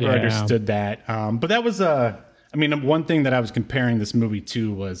understood that. But that was I mean, one thing that I was comparing this movie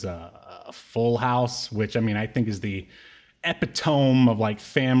to was Full House, which I mean I think is the epitome of like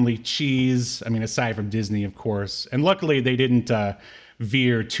family cheese. I mean, aside from Disney, of course. And luckily they didn't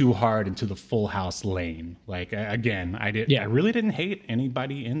veer too hard into the Full House lane. Like again, I really didn't hate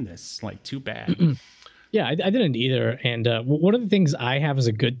anybody in this. Like too bad. Yeah, I didn't either. And one of the things I have as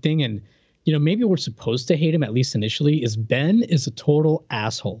a good thing, and you know, maybe we're supposed to hate him at least initially, is Ben is a total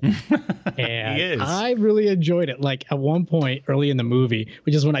asshole. And He is. I really enjoyed it. Like at one point early in the movie,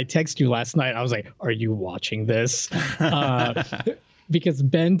 which is when I texted you last night, I was like, "Are you watching this?" Because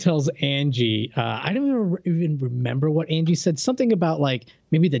Ben tells Angie, I don't even remember what Angie said. Something about like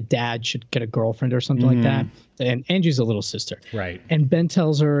maybe the dad should get a girlfriend or something like that. And Angie's a little sister. Right. And Ben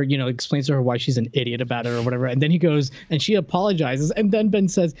tells her, you know, explains to her why she's an idiot about it or whatever. And then he goes and she apologizes. And then Ben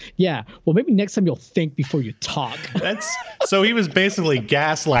says, yeah, well, maybe next time you'll think before you talk. So he was basically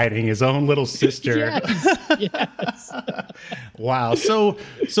gaslighting his own little sister. Yes. Wow. So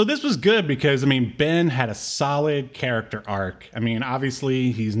this was good because I mean, Ben had a solid character arc. I mean,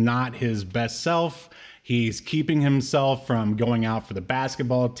 obviously he's not his best self. He's keeping himself from going out for the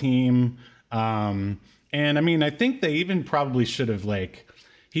basketball team. And I mean, I think they even probably should have like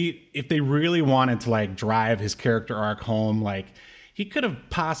if they really wanted to like drive his character arc home, like he could have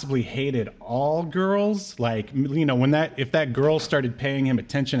possibly hated all girls. Like, you know, if that girl started paying him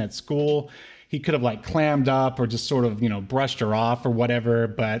attention at school, he could have like clammed up or just sort of, you know, brushed her off or whatever.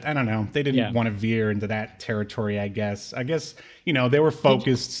 But I don't know. They didn't want to veer into that territory, I guess. You know, they were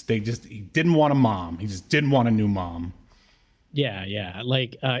focused. He didn't want a mom. He just didn't want a new mom. Yeah.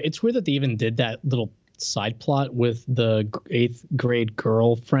 Like, it's weird that they even did that little side plot with the 8th grade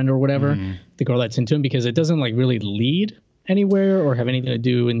girlfriend or whatever, the girl that's into him, because it doesn't like really lead anywhere or have anything to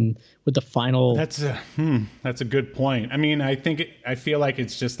do with the final. That's a good point. I mean, I feel like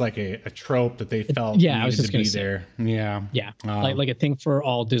it's just like a trope that they felt needed to be there. Yeah. Like a thing for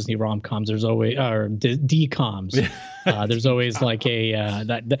all Disney rom-coms. There's always D-coms. There's always like a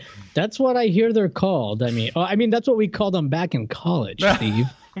that's what I hear they're called. I mean that's what we called them back in college, Steve.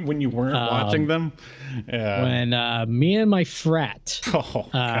 When you weren't watching them. Yeah. When me and my frat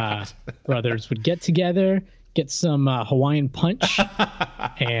brothers would get together, get some Hawaiian punch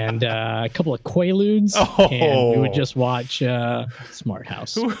and a couple of Quaaludes, and we would just watch Smart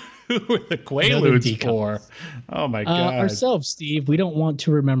House. Who were the Quaaludes for? Oh my God. Ourselves, Steve. We don't want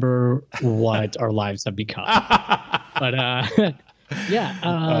to remember what our lives have become. But yeah.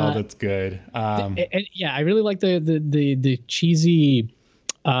 Oh, that's good. And yeah, I really like the cheesy.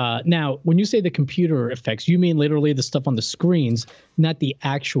 Now, when you say the computer effects, you mean literally the stuff on the screens, not the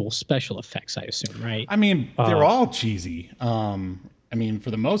actual special effects, I assume, right? I mean, they're all cheesy. I mean,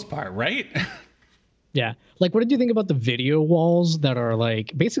 for the most part, right? Yeah. Like, what did you think about the video walls that are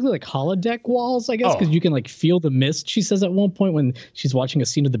like basically like holodeck walls, I guess, because Oh, you can like feel the mist, she says at one point when she's watching a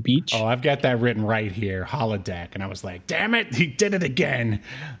scene of the oh, beach. I've got that written right here, holodeck, and I was like, "Damn it, he did it again!"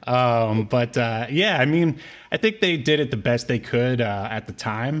 But yeah, I mean, I think they did it the best they could at the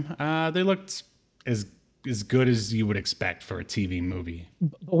time. They looked as good as you would expect for a TV movie.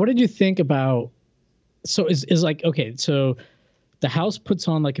 But what did you think about so is like okay, so the house puts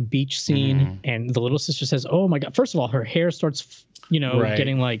on like a beach scene and the little sister says, "Oh my god." First of all, her hair starts Right.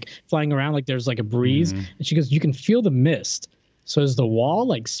 getting like flying around like there's like a breeze and she goes, "You can feel the mist." So is the wall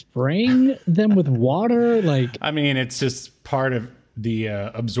like spraying them with water like I mean, it's just part of the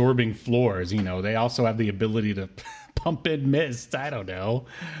absorbing floors. You know, they also have the ability to pump in mist. I don't know.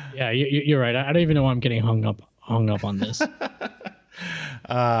 yeah, you're right. I don't even know why I'm getting hung up on this.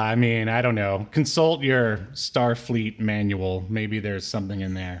 I mean, I don't know. Consult your Starfleet manual. Maybe there's something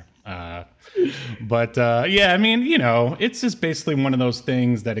in there. But yeah, I mean, you know, it's just basically one of those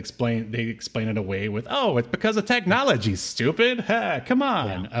things that they explain it away with, oh, it's because of technology, stupid. Ha, come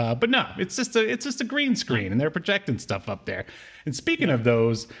on. But no, it's just a green screen, and they're projecting stuff up there. And speaking of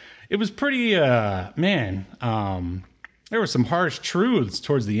those, it was pretty man. There were some harsh truths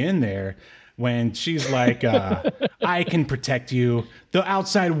towards the end there when she's like, I can protect you. The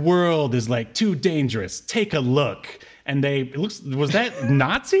outside world is like too dangerous. Take a look. And was that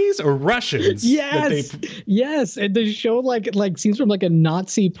Nazis or Russians? Yes, yes, and they show like scenes from like a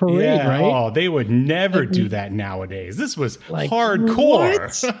Nazi parade, Yeah. right? Oh, they would never do that nowadays. This was Like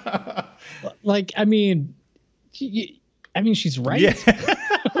hardcore. what? Like, I mean, she's right. Yeah,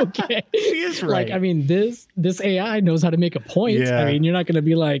 Okay, she is right. like, I mean, this AI knows how to make a point. Yeah. I mean, you're not going to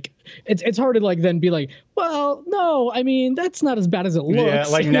be like, it's hard to like then be like, well, no, I mean, that's not as bad as it looks. Yeah,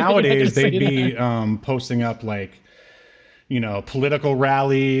 like You're not gonna nowadays say they'd be that. posting up like, you know, political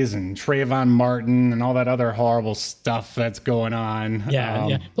rallies and Trayvon Martin and all that other horrible stuff that's going on.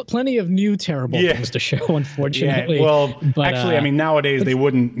 Yeah, but plenty of new terrible things to show, unfortunately. Yeah, well, but, actually, I mean, nowadays they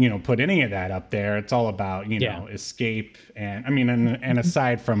wouldn't, you know, put any of that up there. It's all about, you know, escape and I mean, and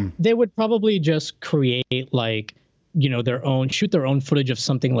aside from, they would probably just create like shoot their own footage of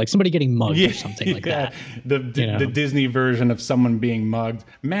something like somebody getting mugged or something like that. The Disney version of someone being mugged.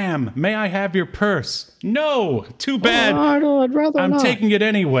 Ma'am, may I have your purse? No, too bad. I'd rather I'm not. taking it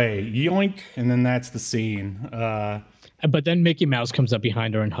anyway. Yoink, and then that's the scene. But then Mickey Mouse comes up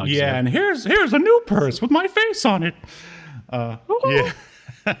behind her and hugs her. And here's a new purse with my face on it. Yeah.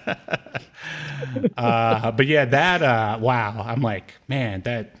 But yeah, that wow. I'm like, man,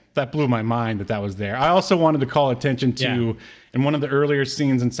 that blew my mind that was there. I also wanted to call attention to in one of the earlier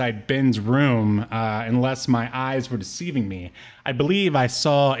scenes inside Ben's room, unless my eyes were deceiving me, I believe I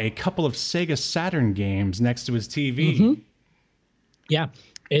saw a couple of Sega Saturn games next to his TV. Yeah,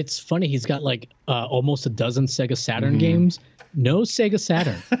 it's funny. He's got like almost a dozen Sega Saturn games. No Sega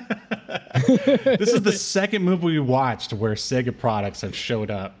Saturn. This is the second movie we watched where Sega products have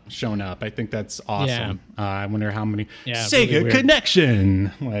shown up. I think that's awesome. I wonder how many Sega really weird.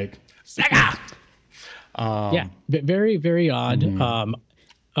 connection, like Sega. Very, very odd.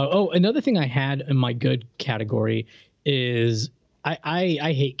 Another thing I had in my good category is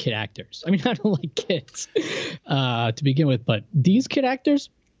I hate kid actors. I mean, I don't like kids to begin with, but these kid actors,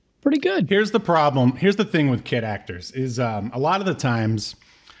 pretty good. Here's the problem. Here's the thing with kid actors is a lot of the times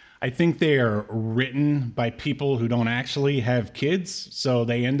I think they are written by people who don't actually have kids. So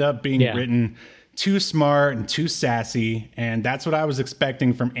they end up being written too smart and too sassy. And that's what I was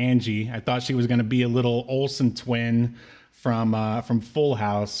expecting from Angie. I thought she was going to be a little Olsen twin from Full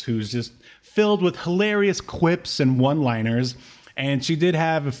House, who's just filled with hilarious quips and one-liners. And she did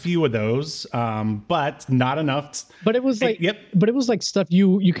have a few of those, but not enough. But it was like, but it was like stuff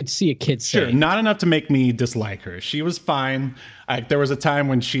you could see a kid say. Sure, not enough to make me dislike her. She was fine. There was a time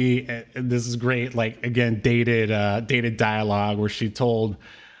when she, this is great, like again, dated dialogue where she told,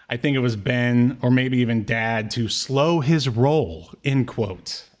 I think it was Ben or maybe even Dad to slow his roll, end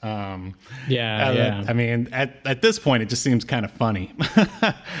quote. I mean, at this point, it just seems kind of funny.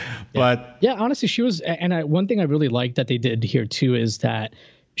 But honestly, she was. And one thing I really like that they did here too is that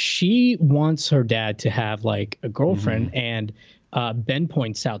she wants her dad to have like a girlfriend, and Ben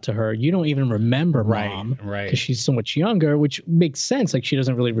points out to her, you don't even remember mom, right? Because she's so much younger, which makes sense. Like she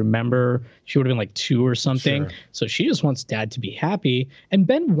doesn't really remember. She would have been like 2 or something. Sure. So she just wants dad to be happy, and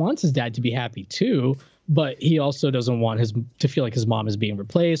Ben wants his dad to be happy too. But he also doesn't want to feel like his mom is being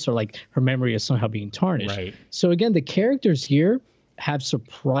replaced or like her memory is somehow being tarnished. Right. So again, the characters here have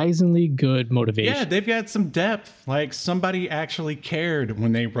surprisingly good motivation. Yeah, they've got some depth. Like somebody actually cared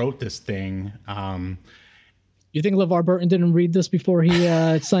when they wrote this thing. You think LeVar Burton didn't read this before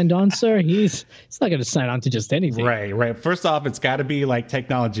he signed on, sir? He's not going to sign on to just anything. Right. First off, it's got to be like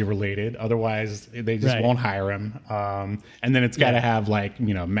technology related. Otherwise, they just won't hire him. And then it's got to have like,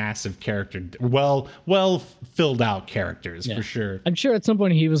 massive character, well filled out characters for sure. I'm sure at some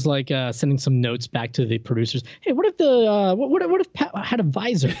point he was like sending some notes back to the producers. Hey, what if what if Pat had a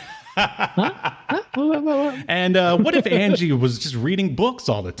visor? And what if Angie was just reading books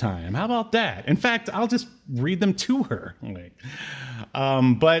all the time? How about that? In fact, I'll just read them to her.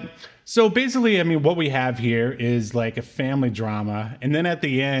 But so basically, I mean, what we have here is like a family drama. And then at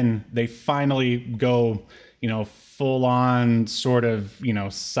the end, they finally go, full on sort of,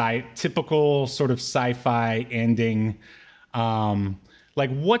 typical sort of sci-fi ending. Like,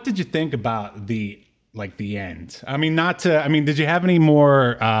 what did you think about the end? I mean, did you have any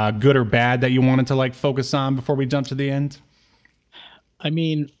more good or bad that you wanted to like focus on before we jump to the end? I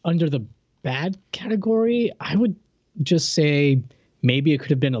mean, under the bad category, I would just say maybe it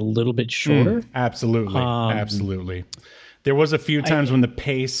could have been a little bit shorter. Absolutely. There was a few times when the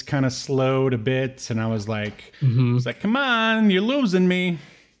pace kind of slowed a bit, and I was like, come on, you're losing me.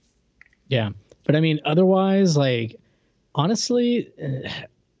 Yeah. But I mean, otherwise, like, honestly,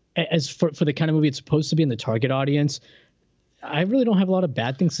 as for the kind of movie it's supposed to be in the target audience, I really don't have a lot of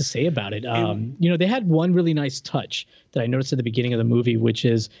bad things to say about it. They had one really nice touch that I noticed at the beginning of the movie, which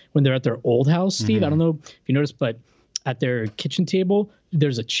is when they're at their old house, Steve. I don't know if you noticed, but at their kitchen table,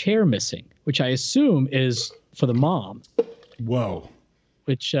 there's a chair missing, which I assume is for the mom. Whoa.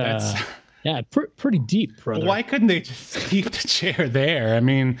 Which, pretty deep, brother. Why couldn't they just keep the chair there? I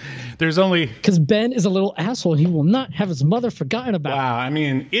mean, there's only... Because Ben is a little asshole. He will not have his mother forgotten about. Wow. I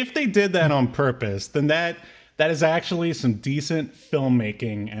mean, if they did that on purpose, then that is actually some decent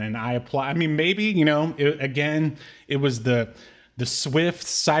filmmaking, and I apply. I mean, maybe, it was the swift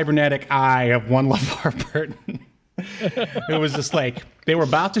cybernetic eye of one LeVar Burton. It was just like, they were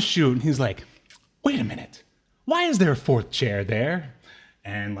about to shoot, and he's like, wait a minute. Why is there a fourth chair there?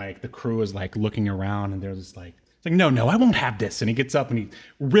 And like the crew is like looking around, and they're just like, no, I won't have this. And he gets up and he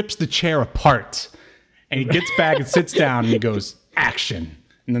rips the chair apart, and he gets back and sits down, and he goes, action.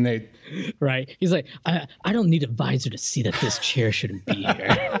 And then they... Right. He's like, I don't need a visor to see that this chair shouldn't be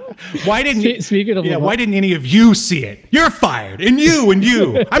here. Why didn't Speaking of why didn't any of you see it? You're fired. And you.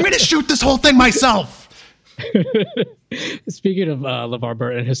 I'm going to shoot this whole thing myself. Speaking of LeVar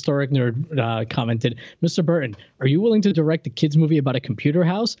Burton, Historic Nerd commented, Mr. Burton, are you willing to direct a kids movie about a computer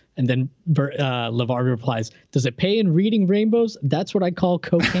house? And then LeVar replies, does it pay in reading rainbows? That's what I call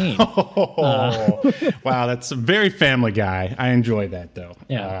cocaine. Wow, that's a very Family Guy. I enjoy that, though.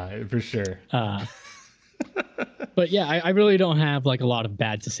 Yeah. For sure. But yeah, I really don't have like a lot of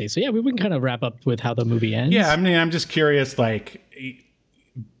bad to say. So yeah, we can kind of wrap up with how the movie ends. Yeah, I mean, I'm just curious, like,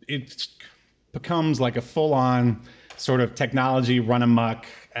 it becomes like a full-on sort of technology run amok,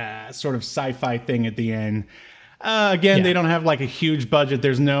 sort of sci-fi thing at the end. They don't have like a huge budget.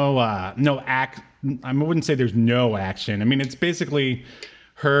 There's no act. I wouldn't say there's no action. I mean, it's basically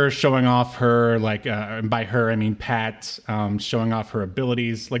her showing off her, like, and by her, I mean Pat, showing off her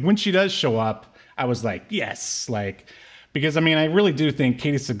abilities. Like when she does show up, I was like, yes, like, because I mean, I really do think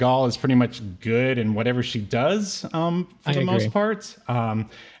Katie Sagal is pretty much good in whatever she does, for the most part. And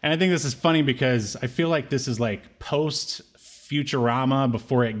I think this is funny because I feel like this is like post Futurama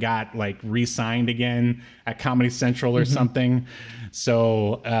before it got like re-signed again at Comedy Central or something.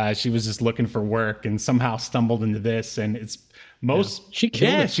 So she was just looking for work and somehow stumbled into this, and it's she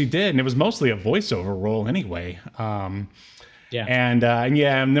killed it. She did, and it was mostly a voiceover role anyway. Yeah. And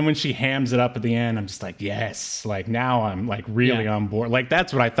then when she hams it up at the end, I'm just like, yes, like now I'm like really on board. Like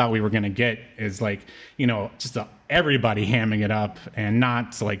that's what I thought we were going to get, is like, just everybody hamming it up and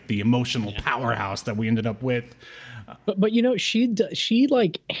not like the emotional powerhouse that we ended up with. But she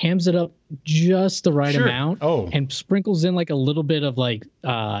like hams it up just the right amount and sprinkles in like a little bit of like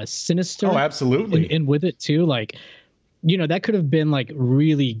sinister. Oh, absolutely. And with it too, like, that could have been like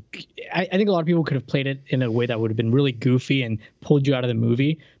really, I think a lot of people could have played it in a way that would have been really goofy and pulled you out of the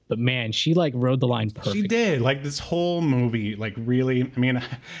movie. But man, she like rode the line perfect. She did. Like this whole movie, like really, I mean,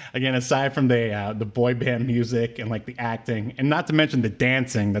 again, aside from the boy band music and like the acting, and not to mention the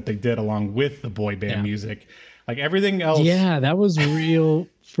dancing that they did along with the boy band music, like everything else. Yeah, that was real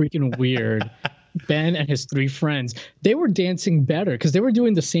freaking weird. Ben and his three friends, they were dancing better because they were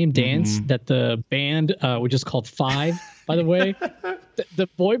doing the same dance that the band, which is called Five, by the way. The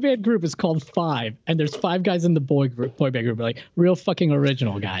boy band group is called Five, and there's five guys in the boy band group, like real fucking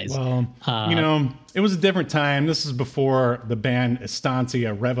original guys. Well, it was a different time. This is before the band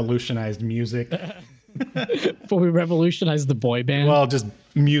Estancia revolutionized music. Before we revolutionized the boy band. Well, just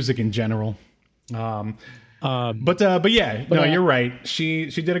music in general. But yeah, no, you're right. She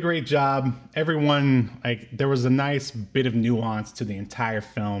did a great job. Everyone, like, there was a nice bit of nuance to the entire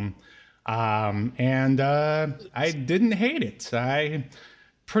film, and I didn't hate it. I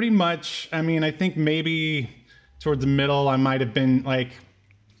pretty much, I mean, I think maybe towards the middle, I might have been like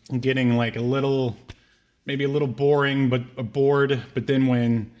getting like maybe a little boring, but bored. But then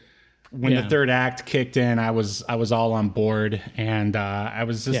when the third act kicked in, I was all on board, and I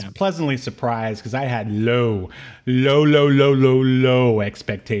was just pleasantly surprised because I had low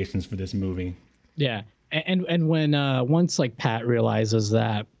expectations for this movie. Yeah, and when once like Pat realizes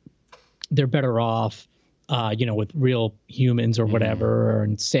that they're better off, with real humans or whatever,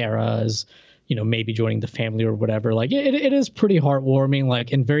 and Sarah's, maybe joining the family or whatever. Like it is pretty heartwarming,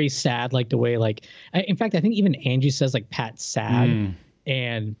 like, and very sad, like the way, like, in fact, I think even Angie says like Pat's sad,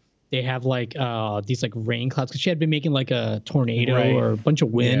 and they have like these like rain clouds because she had been making like a tornado or a bunch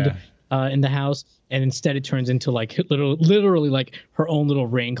of wind in the house, and instead it turns into like literally like her own little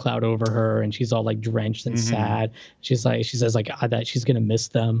rain cloud over her, and she's all like drenched and sad. She says like that she's gonna miss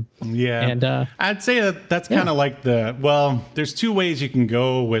them. Yeah, and I'd say that's kind of like there's two ways you can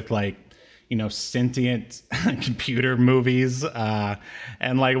go with like sentient computer movies,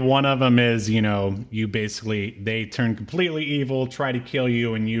 and like one of them is you basically, they turn completely evil, try to kill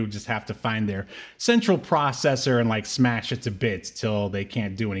you, and you just have to find their central processor and like smash it to bits till they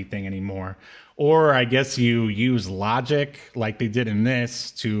can't do anything anymore. Or I guess you use logic like they did in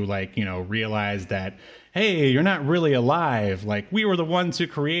this to like realize that, hey, you're not really alive, like we were the ones who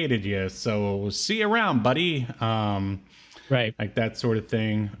created you, so see you around, buddy. Right. Like that sort of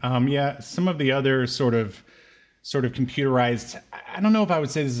thing. Yeah, some of the other sort of computerized, I don't know if I would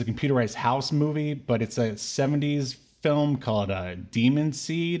say this is a computerized house movie, but it's a 70s film called Demon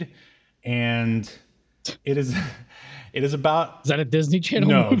Seed. And it is about... Is that a Disney Channel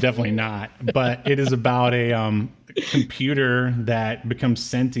No, movie? definitely not. But it is about a computer that becomes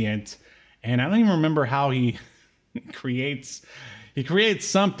sentient. And I don't even remember how he creates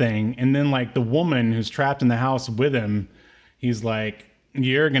something. And then like the woman who's trapped in the house with him, he's like,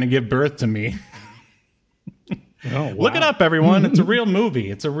 you're going to give birth to me. Oh, wow. Look it up, everyone. It's a real movie.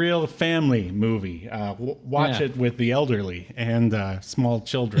 It's a real family movie. Watch it with the elderly and small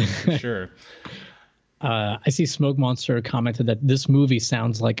children, for sure. I see Smoke Monster commented that this movie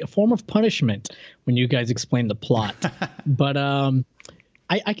sounds like a form of punishment when you guys explain the plot. But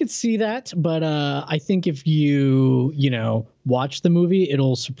I could see that. But I think if you watch the movie,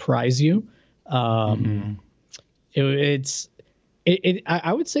 it'll surprise you. I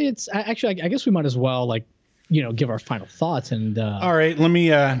would say it's actually, I guess we might as well like give our final thoughts. And all right, let me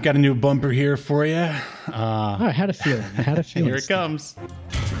got a new bumper here for you. I had a feeling. Here it comes.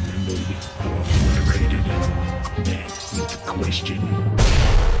 Question.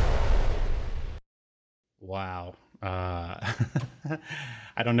 Wow. I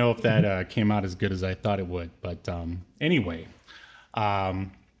don't know if that came out as good as I thought it would, but anyway.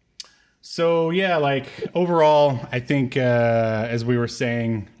 So yeah, like overall, I think as we were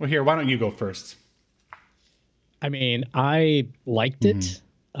saying, well, here, why don't you go first? I mean, I liked it.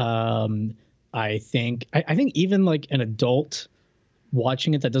 I think even like an adult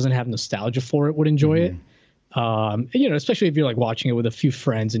watching it that doesn't have nostalgia for it would enjoy it. Especially if you're like watching it with a few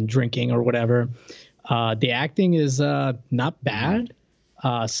friends and drinking or whatever. The acting is not bad.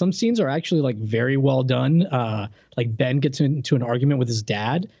 Some scenes are actually like very well done. Like Ben gets into an argument with his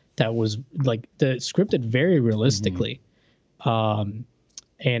dad that was like scripted very realistically.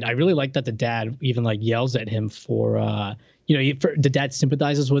 And I really like that the dad even like yells at him for the dad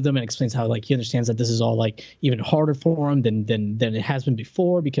sympathizes with him and explains how like he understands that this is all like even harder for him than it has been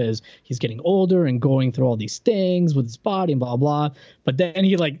before because he's getting older and going through all these things with his body and blah blah. But then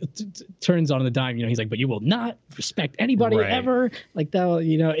he like turns on the dime. He's like, but you will not respect anybody ever, like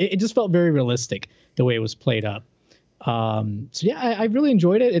that. It just felt very realistic the way it was played up. So yeah, I really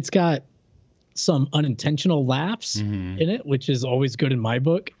enjoyed it. It's got some unintentional laughs in it, which is always good in my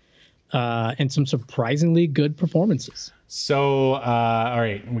book, and some surprisingly good performances. So, all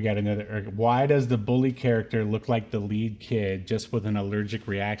right, we got another. Why does the bully character look like the lead kid just with an allergic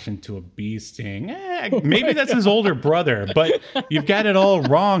reaction to a bee sting? Maybe that's his older brother, but you've got it all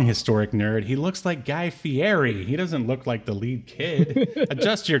wrong, historic nerd. He looks like Guy Fieri. He doesn't look like the lead kid.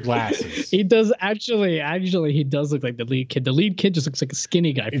 Adjust your glasses. He does actually, he does look like the lead kid. The lead kid just looks like a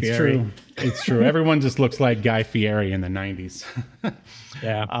skinny Guy Fieri. It's true. It's true. Everyone just looks like Guy Fieri in the 90s.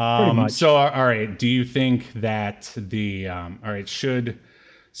 Yeah, pretty much. So, all right, do you think that should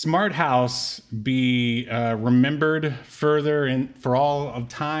Smart House be remembered further for all of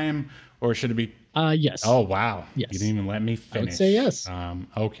time, or should it be Yes. Oh, wow. Yes. You didn't even let me finish. I would say yes.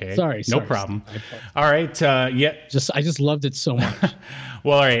 Okay. Sorry. No problem. All right. Yeah. I just loved it so much.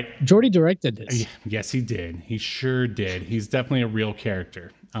 Well, all right. Jordy directed this. Yes, he did. He sure did. He's definitely a real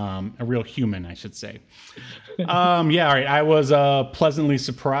character. A real human, I should say. Yeah, all right. I was pleasantly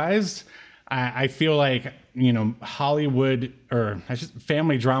surprised. I feel like, Hollywood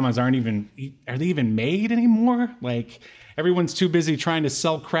family dramas are they even made anymore? Like, everyone's too busy trying to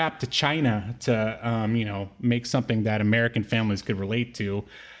sell crap to China to, make something that American families could relate to.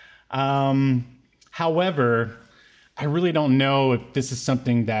 However, I really don't know if this is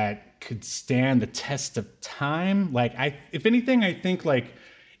something that could stand the test of time. Like, if anything, I think like,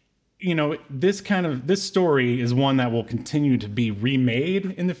 this story is one that will continue to be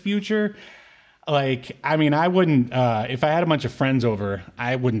remade in the future. Like, I mean, I wouldn't, if I had a bunch of friends over,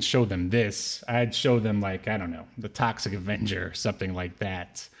 I wouldn't show them this. I'd show them, like, I don't know, The Toxic Avenger or something like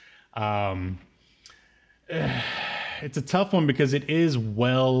that. It's a tough one because it is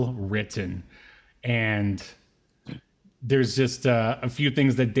well written, and there's just a few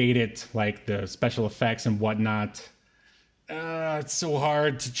things that date it, like the special effects and whatnot. It's so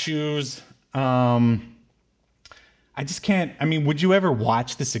hard to choose. I just can't. I mean, would you ever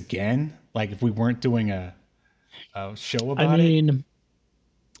watch this again? Like, if we weren't doing a show about it?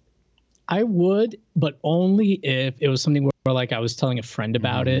 I would, but only if it was something where like I was telling a friend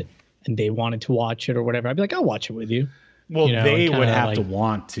about it and they wanted to watch it or whatever. I'd be like, I'll watch it with you. Well, they would have to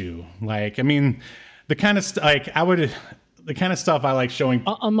want to. Like, I mean, the kind of the kind of stuff I like showing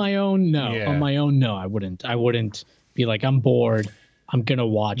on my own. No, Yeah. on my own, no, I wouldn't. I wouldn't be like, I'm bored, I'm gonna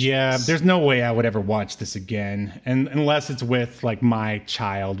watch. Yeah, this. there's no way I would ever watch this again, and unless it's with like my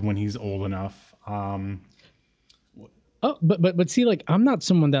child when he's old enough. Oh, but see, like, I'm not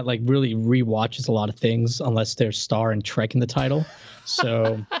someone that like really rewatches a lot of things unless there's Star and Trek in the title.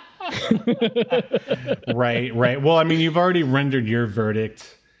 So Right. Well, I mean, you've already rendered your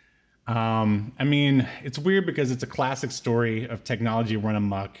verdict. I mean, it's weird because it's a classic story of technology run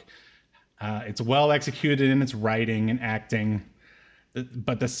amok. It's well executed in its writing and acting,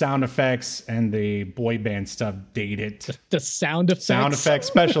 but the sound effects and the boy band stuff date it. the sound effects,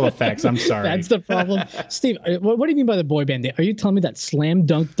 special effects. I'm sorry. That's the problem. Steve, what do you mean by the boy band? Are you telling me that Slam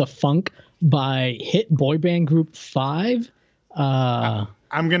Dunk the Funk by hit boy band group 5?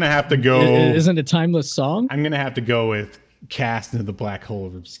 I'm going to have to go. Isn't a timeless song? I'm going to have to go with Cast into the Black Hole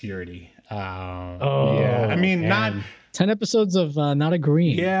of Obscurity. Oh, yeah. I mean, man. Not 10 episodes of not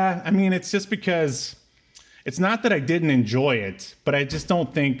agreeing. Yeah. I mean, it's just because it's not that I didn't enjoy it, but I just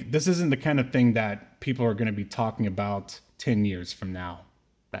don't think this isn't the kind of thing that people are going to be talking about 10 years from now.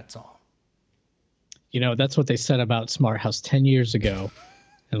 That's all. You know, that's what they said about Smart House 10 years ago.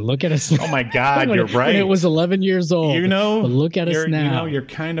 And look at us. Oh my God, you're right. It was 11 years old. You know, but look at us now. You know, you're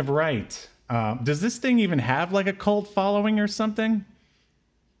kind of right. Does this thing even have like a cult following or something?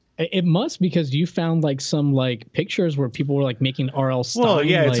 It must, because you found like some like pictures where people were like making R.L. Stein. Well,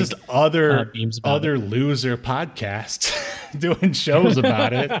 yeah, it's just other it. loser podcasts doing shows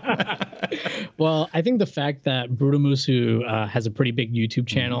about it. Well, I think the fact that Brudamus, who has a pretty big YouTube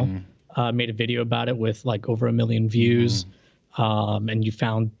channel, made a video about it with like over 1 million views. And you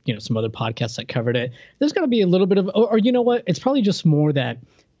found, some other podcasts that covered it. There's got to be a little bit of, or you know what? It's probably just more that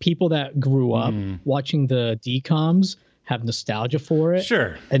people that grew up watching the DComs have nostalgia for it.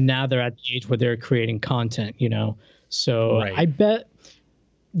 Sure. And now they're at the age where they're creating content, So right. I bet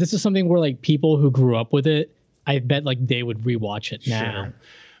this is something where like people who grew up with it, I bet like they would rewatch it now. Sure.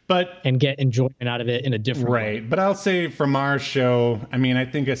 And get enjoyment out of it in a different way. But I'll say from our show, I mean, I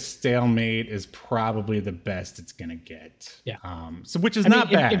think a stalemate is probably the best it's gonna get. Yeah. So which is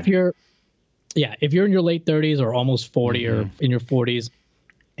not bad. If you're in your late 30s or almost 40 or in your 40s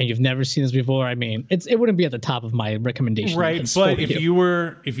and you've never seen this before, I mean, it wouldn't be at the top of my recommendation. Right. But if you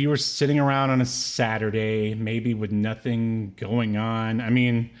were sitting around on a Saturday, maybe with nothing going on, I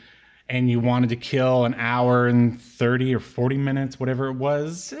mean, and you wanted to kill an hour and 30 or 40 minutes, whatever it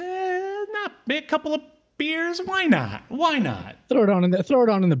was, not a couple of beers, why not? Throw it on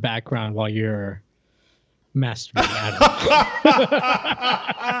in the background while you're masturbating.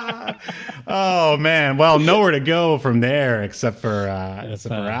 Oh man, well, nowhere to go from there except for out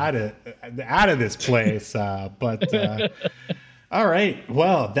of this place. But all right,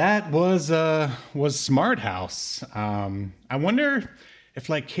 well, that was Smart House. I wonder if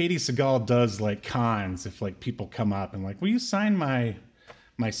like Katie Seagal does like cons, if like people come up and like, will you sign my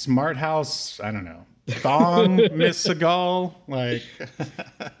Smart House? I don't know. Thong, Miss Seagal, like.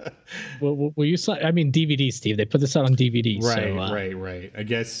 Will you sign? I mean, DVD, Steve. They put this out on DVD. Right. I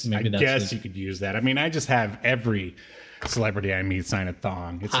guess you could use that. I mean, I just have every celebrity I meet sign a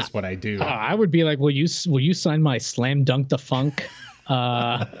thong. It's just what I do. I would be like, will you sign my Slam Dunk the Funk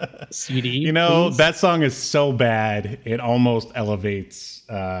CD? You know, please? that song is so bad it almost elevates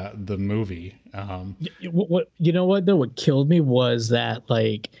the movie. You know what though? What killed me was that,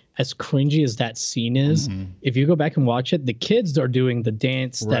 like, as cringy as that scene is, if you go back and watch it, the kids are doing the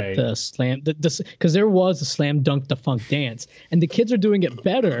dance that the slam, because there was a Slam Dunk the Funk dance, and the kids are doing it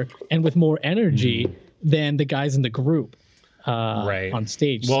better and with more energy than the guys in the group on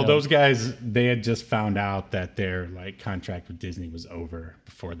stage. Well, those guys, they had just found out that their like contract with Disney was over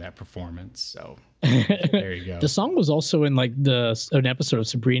before that performance. So there you go. The song was also in like an episode of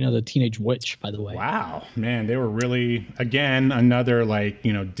Sabrina the Teenage Witch, by the way. Wow, man, they were really, again, another like,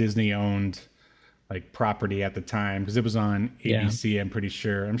 you know, Disney owned like property at the time, because it was on ABC. I'm pretty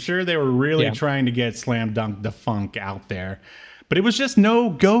sure. I'm sure they were really trying to get Slam Dunk the Funk out there, but it was just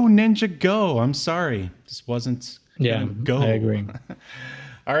no go Ninja go. I'm sorry, just wasn't gonna go. I agree.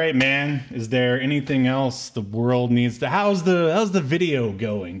 All right, man. Is there anything else the world needs to? How's the video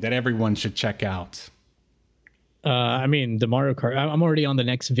going that everyone should check out? I mean, the Mario Kart. I'm already on the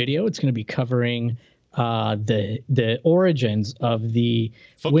next video. It's going to be covering the origins of the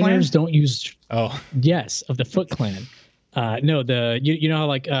Foot winners Clan? don't use. Oh, Yes, of the Foot Clan. No, you know how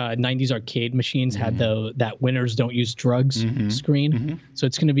like 90s arcade machines had that winners don't use drugs screen. So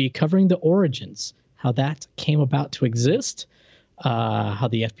it's going to be covering the origins, how that came about to exist, how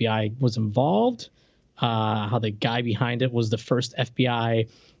the FBI was involved, how the guy behind it was the first FBI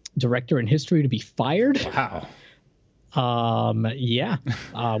director in history to be fired. wow.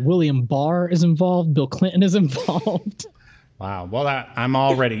 William Barr is involved. Bill Clinton is involved. Wow. Well, I'm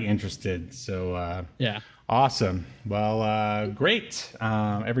already interested. So awesome. Well, great.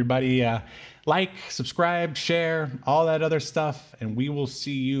 Everybody, like, subscribe, share, all that other stuff, and we will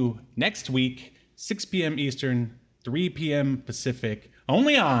see you next week, 6 p.m. Eastern, 3 p.m. Pacific,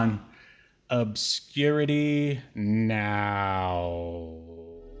 only on Obscurity Now.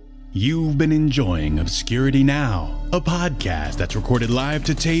 You've been enjoying Obscurity Now, a podcast that's recorded live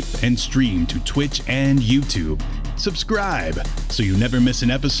to tape and streamed to Twitch and YouTube. Subscribe so you never miss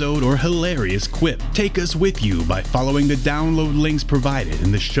an episode or hilarious quip. Take us with you by following the download links provided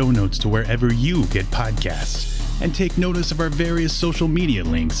in the show notes to wherever you get podcasts. And take notice of our various social media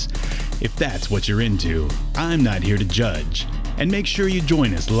links. If that's what you're into, I'm not here to judge. And make sure you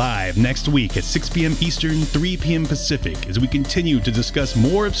join us live next week at 6 p.m. Eastern, 3 p.m. Pacific as we continue to discuss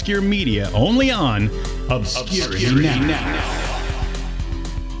more obscure media only on Obscurity Now.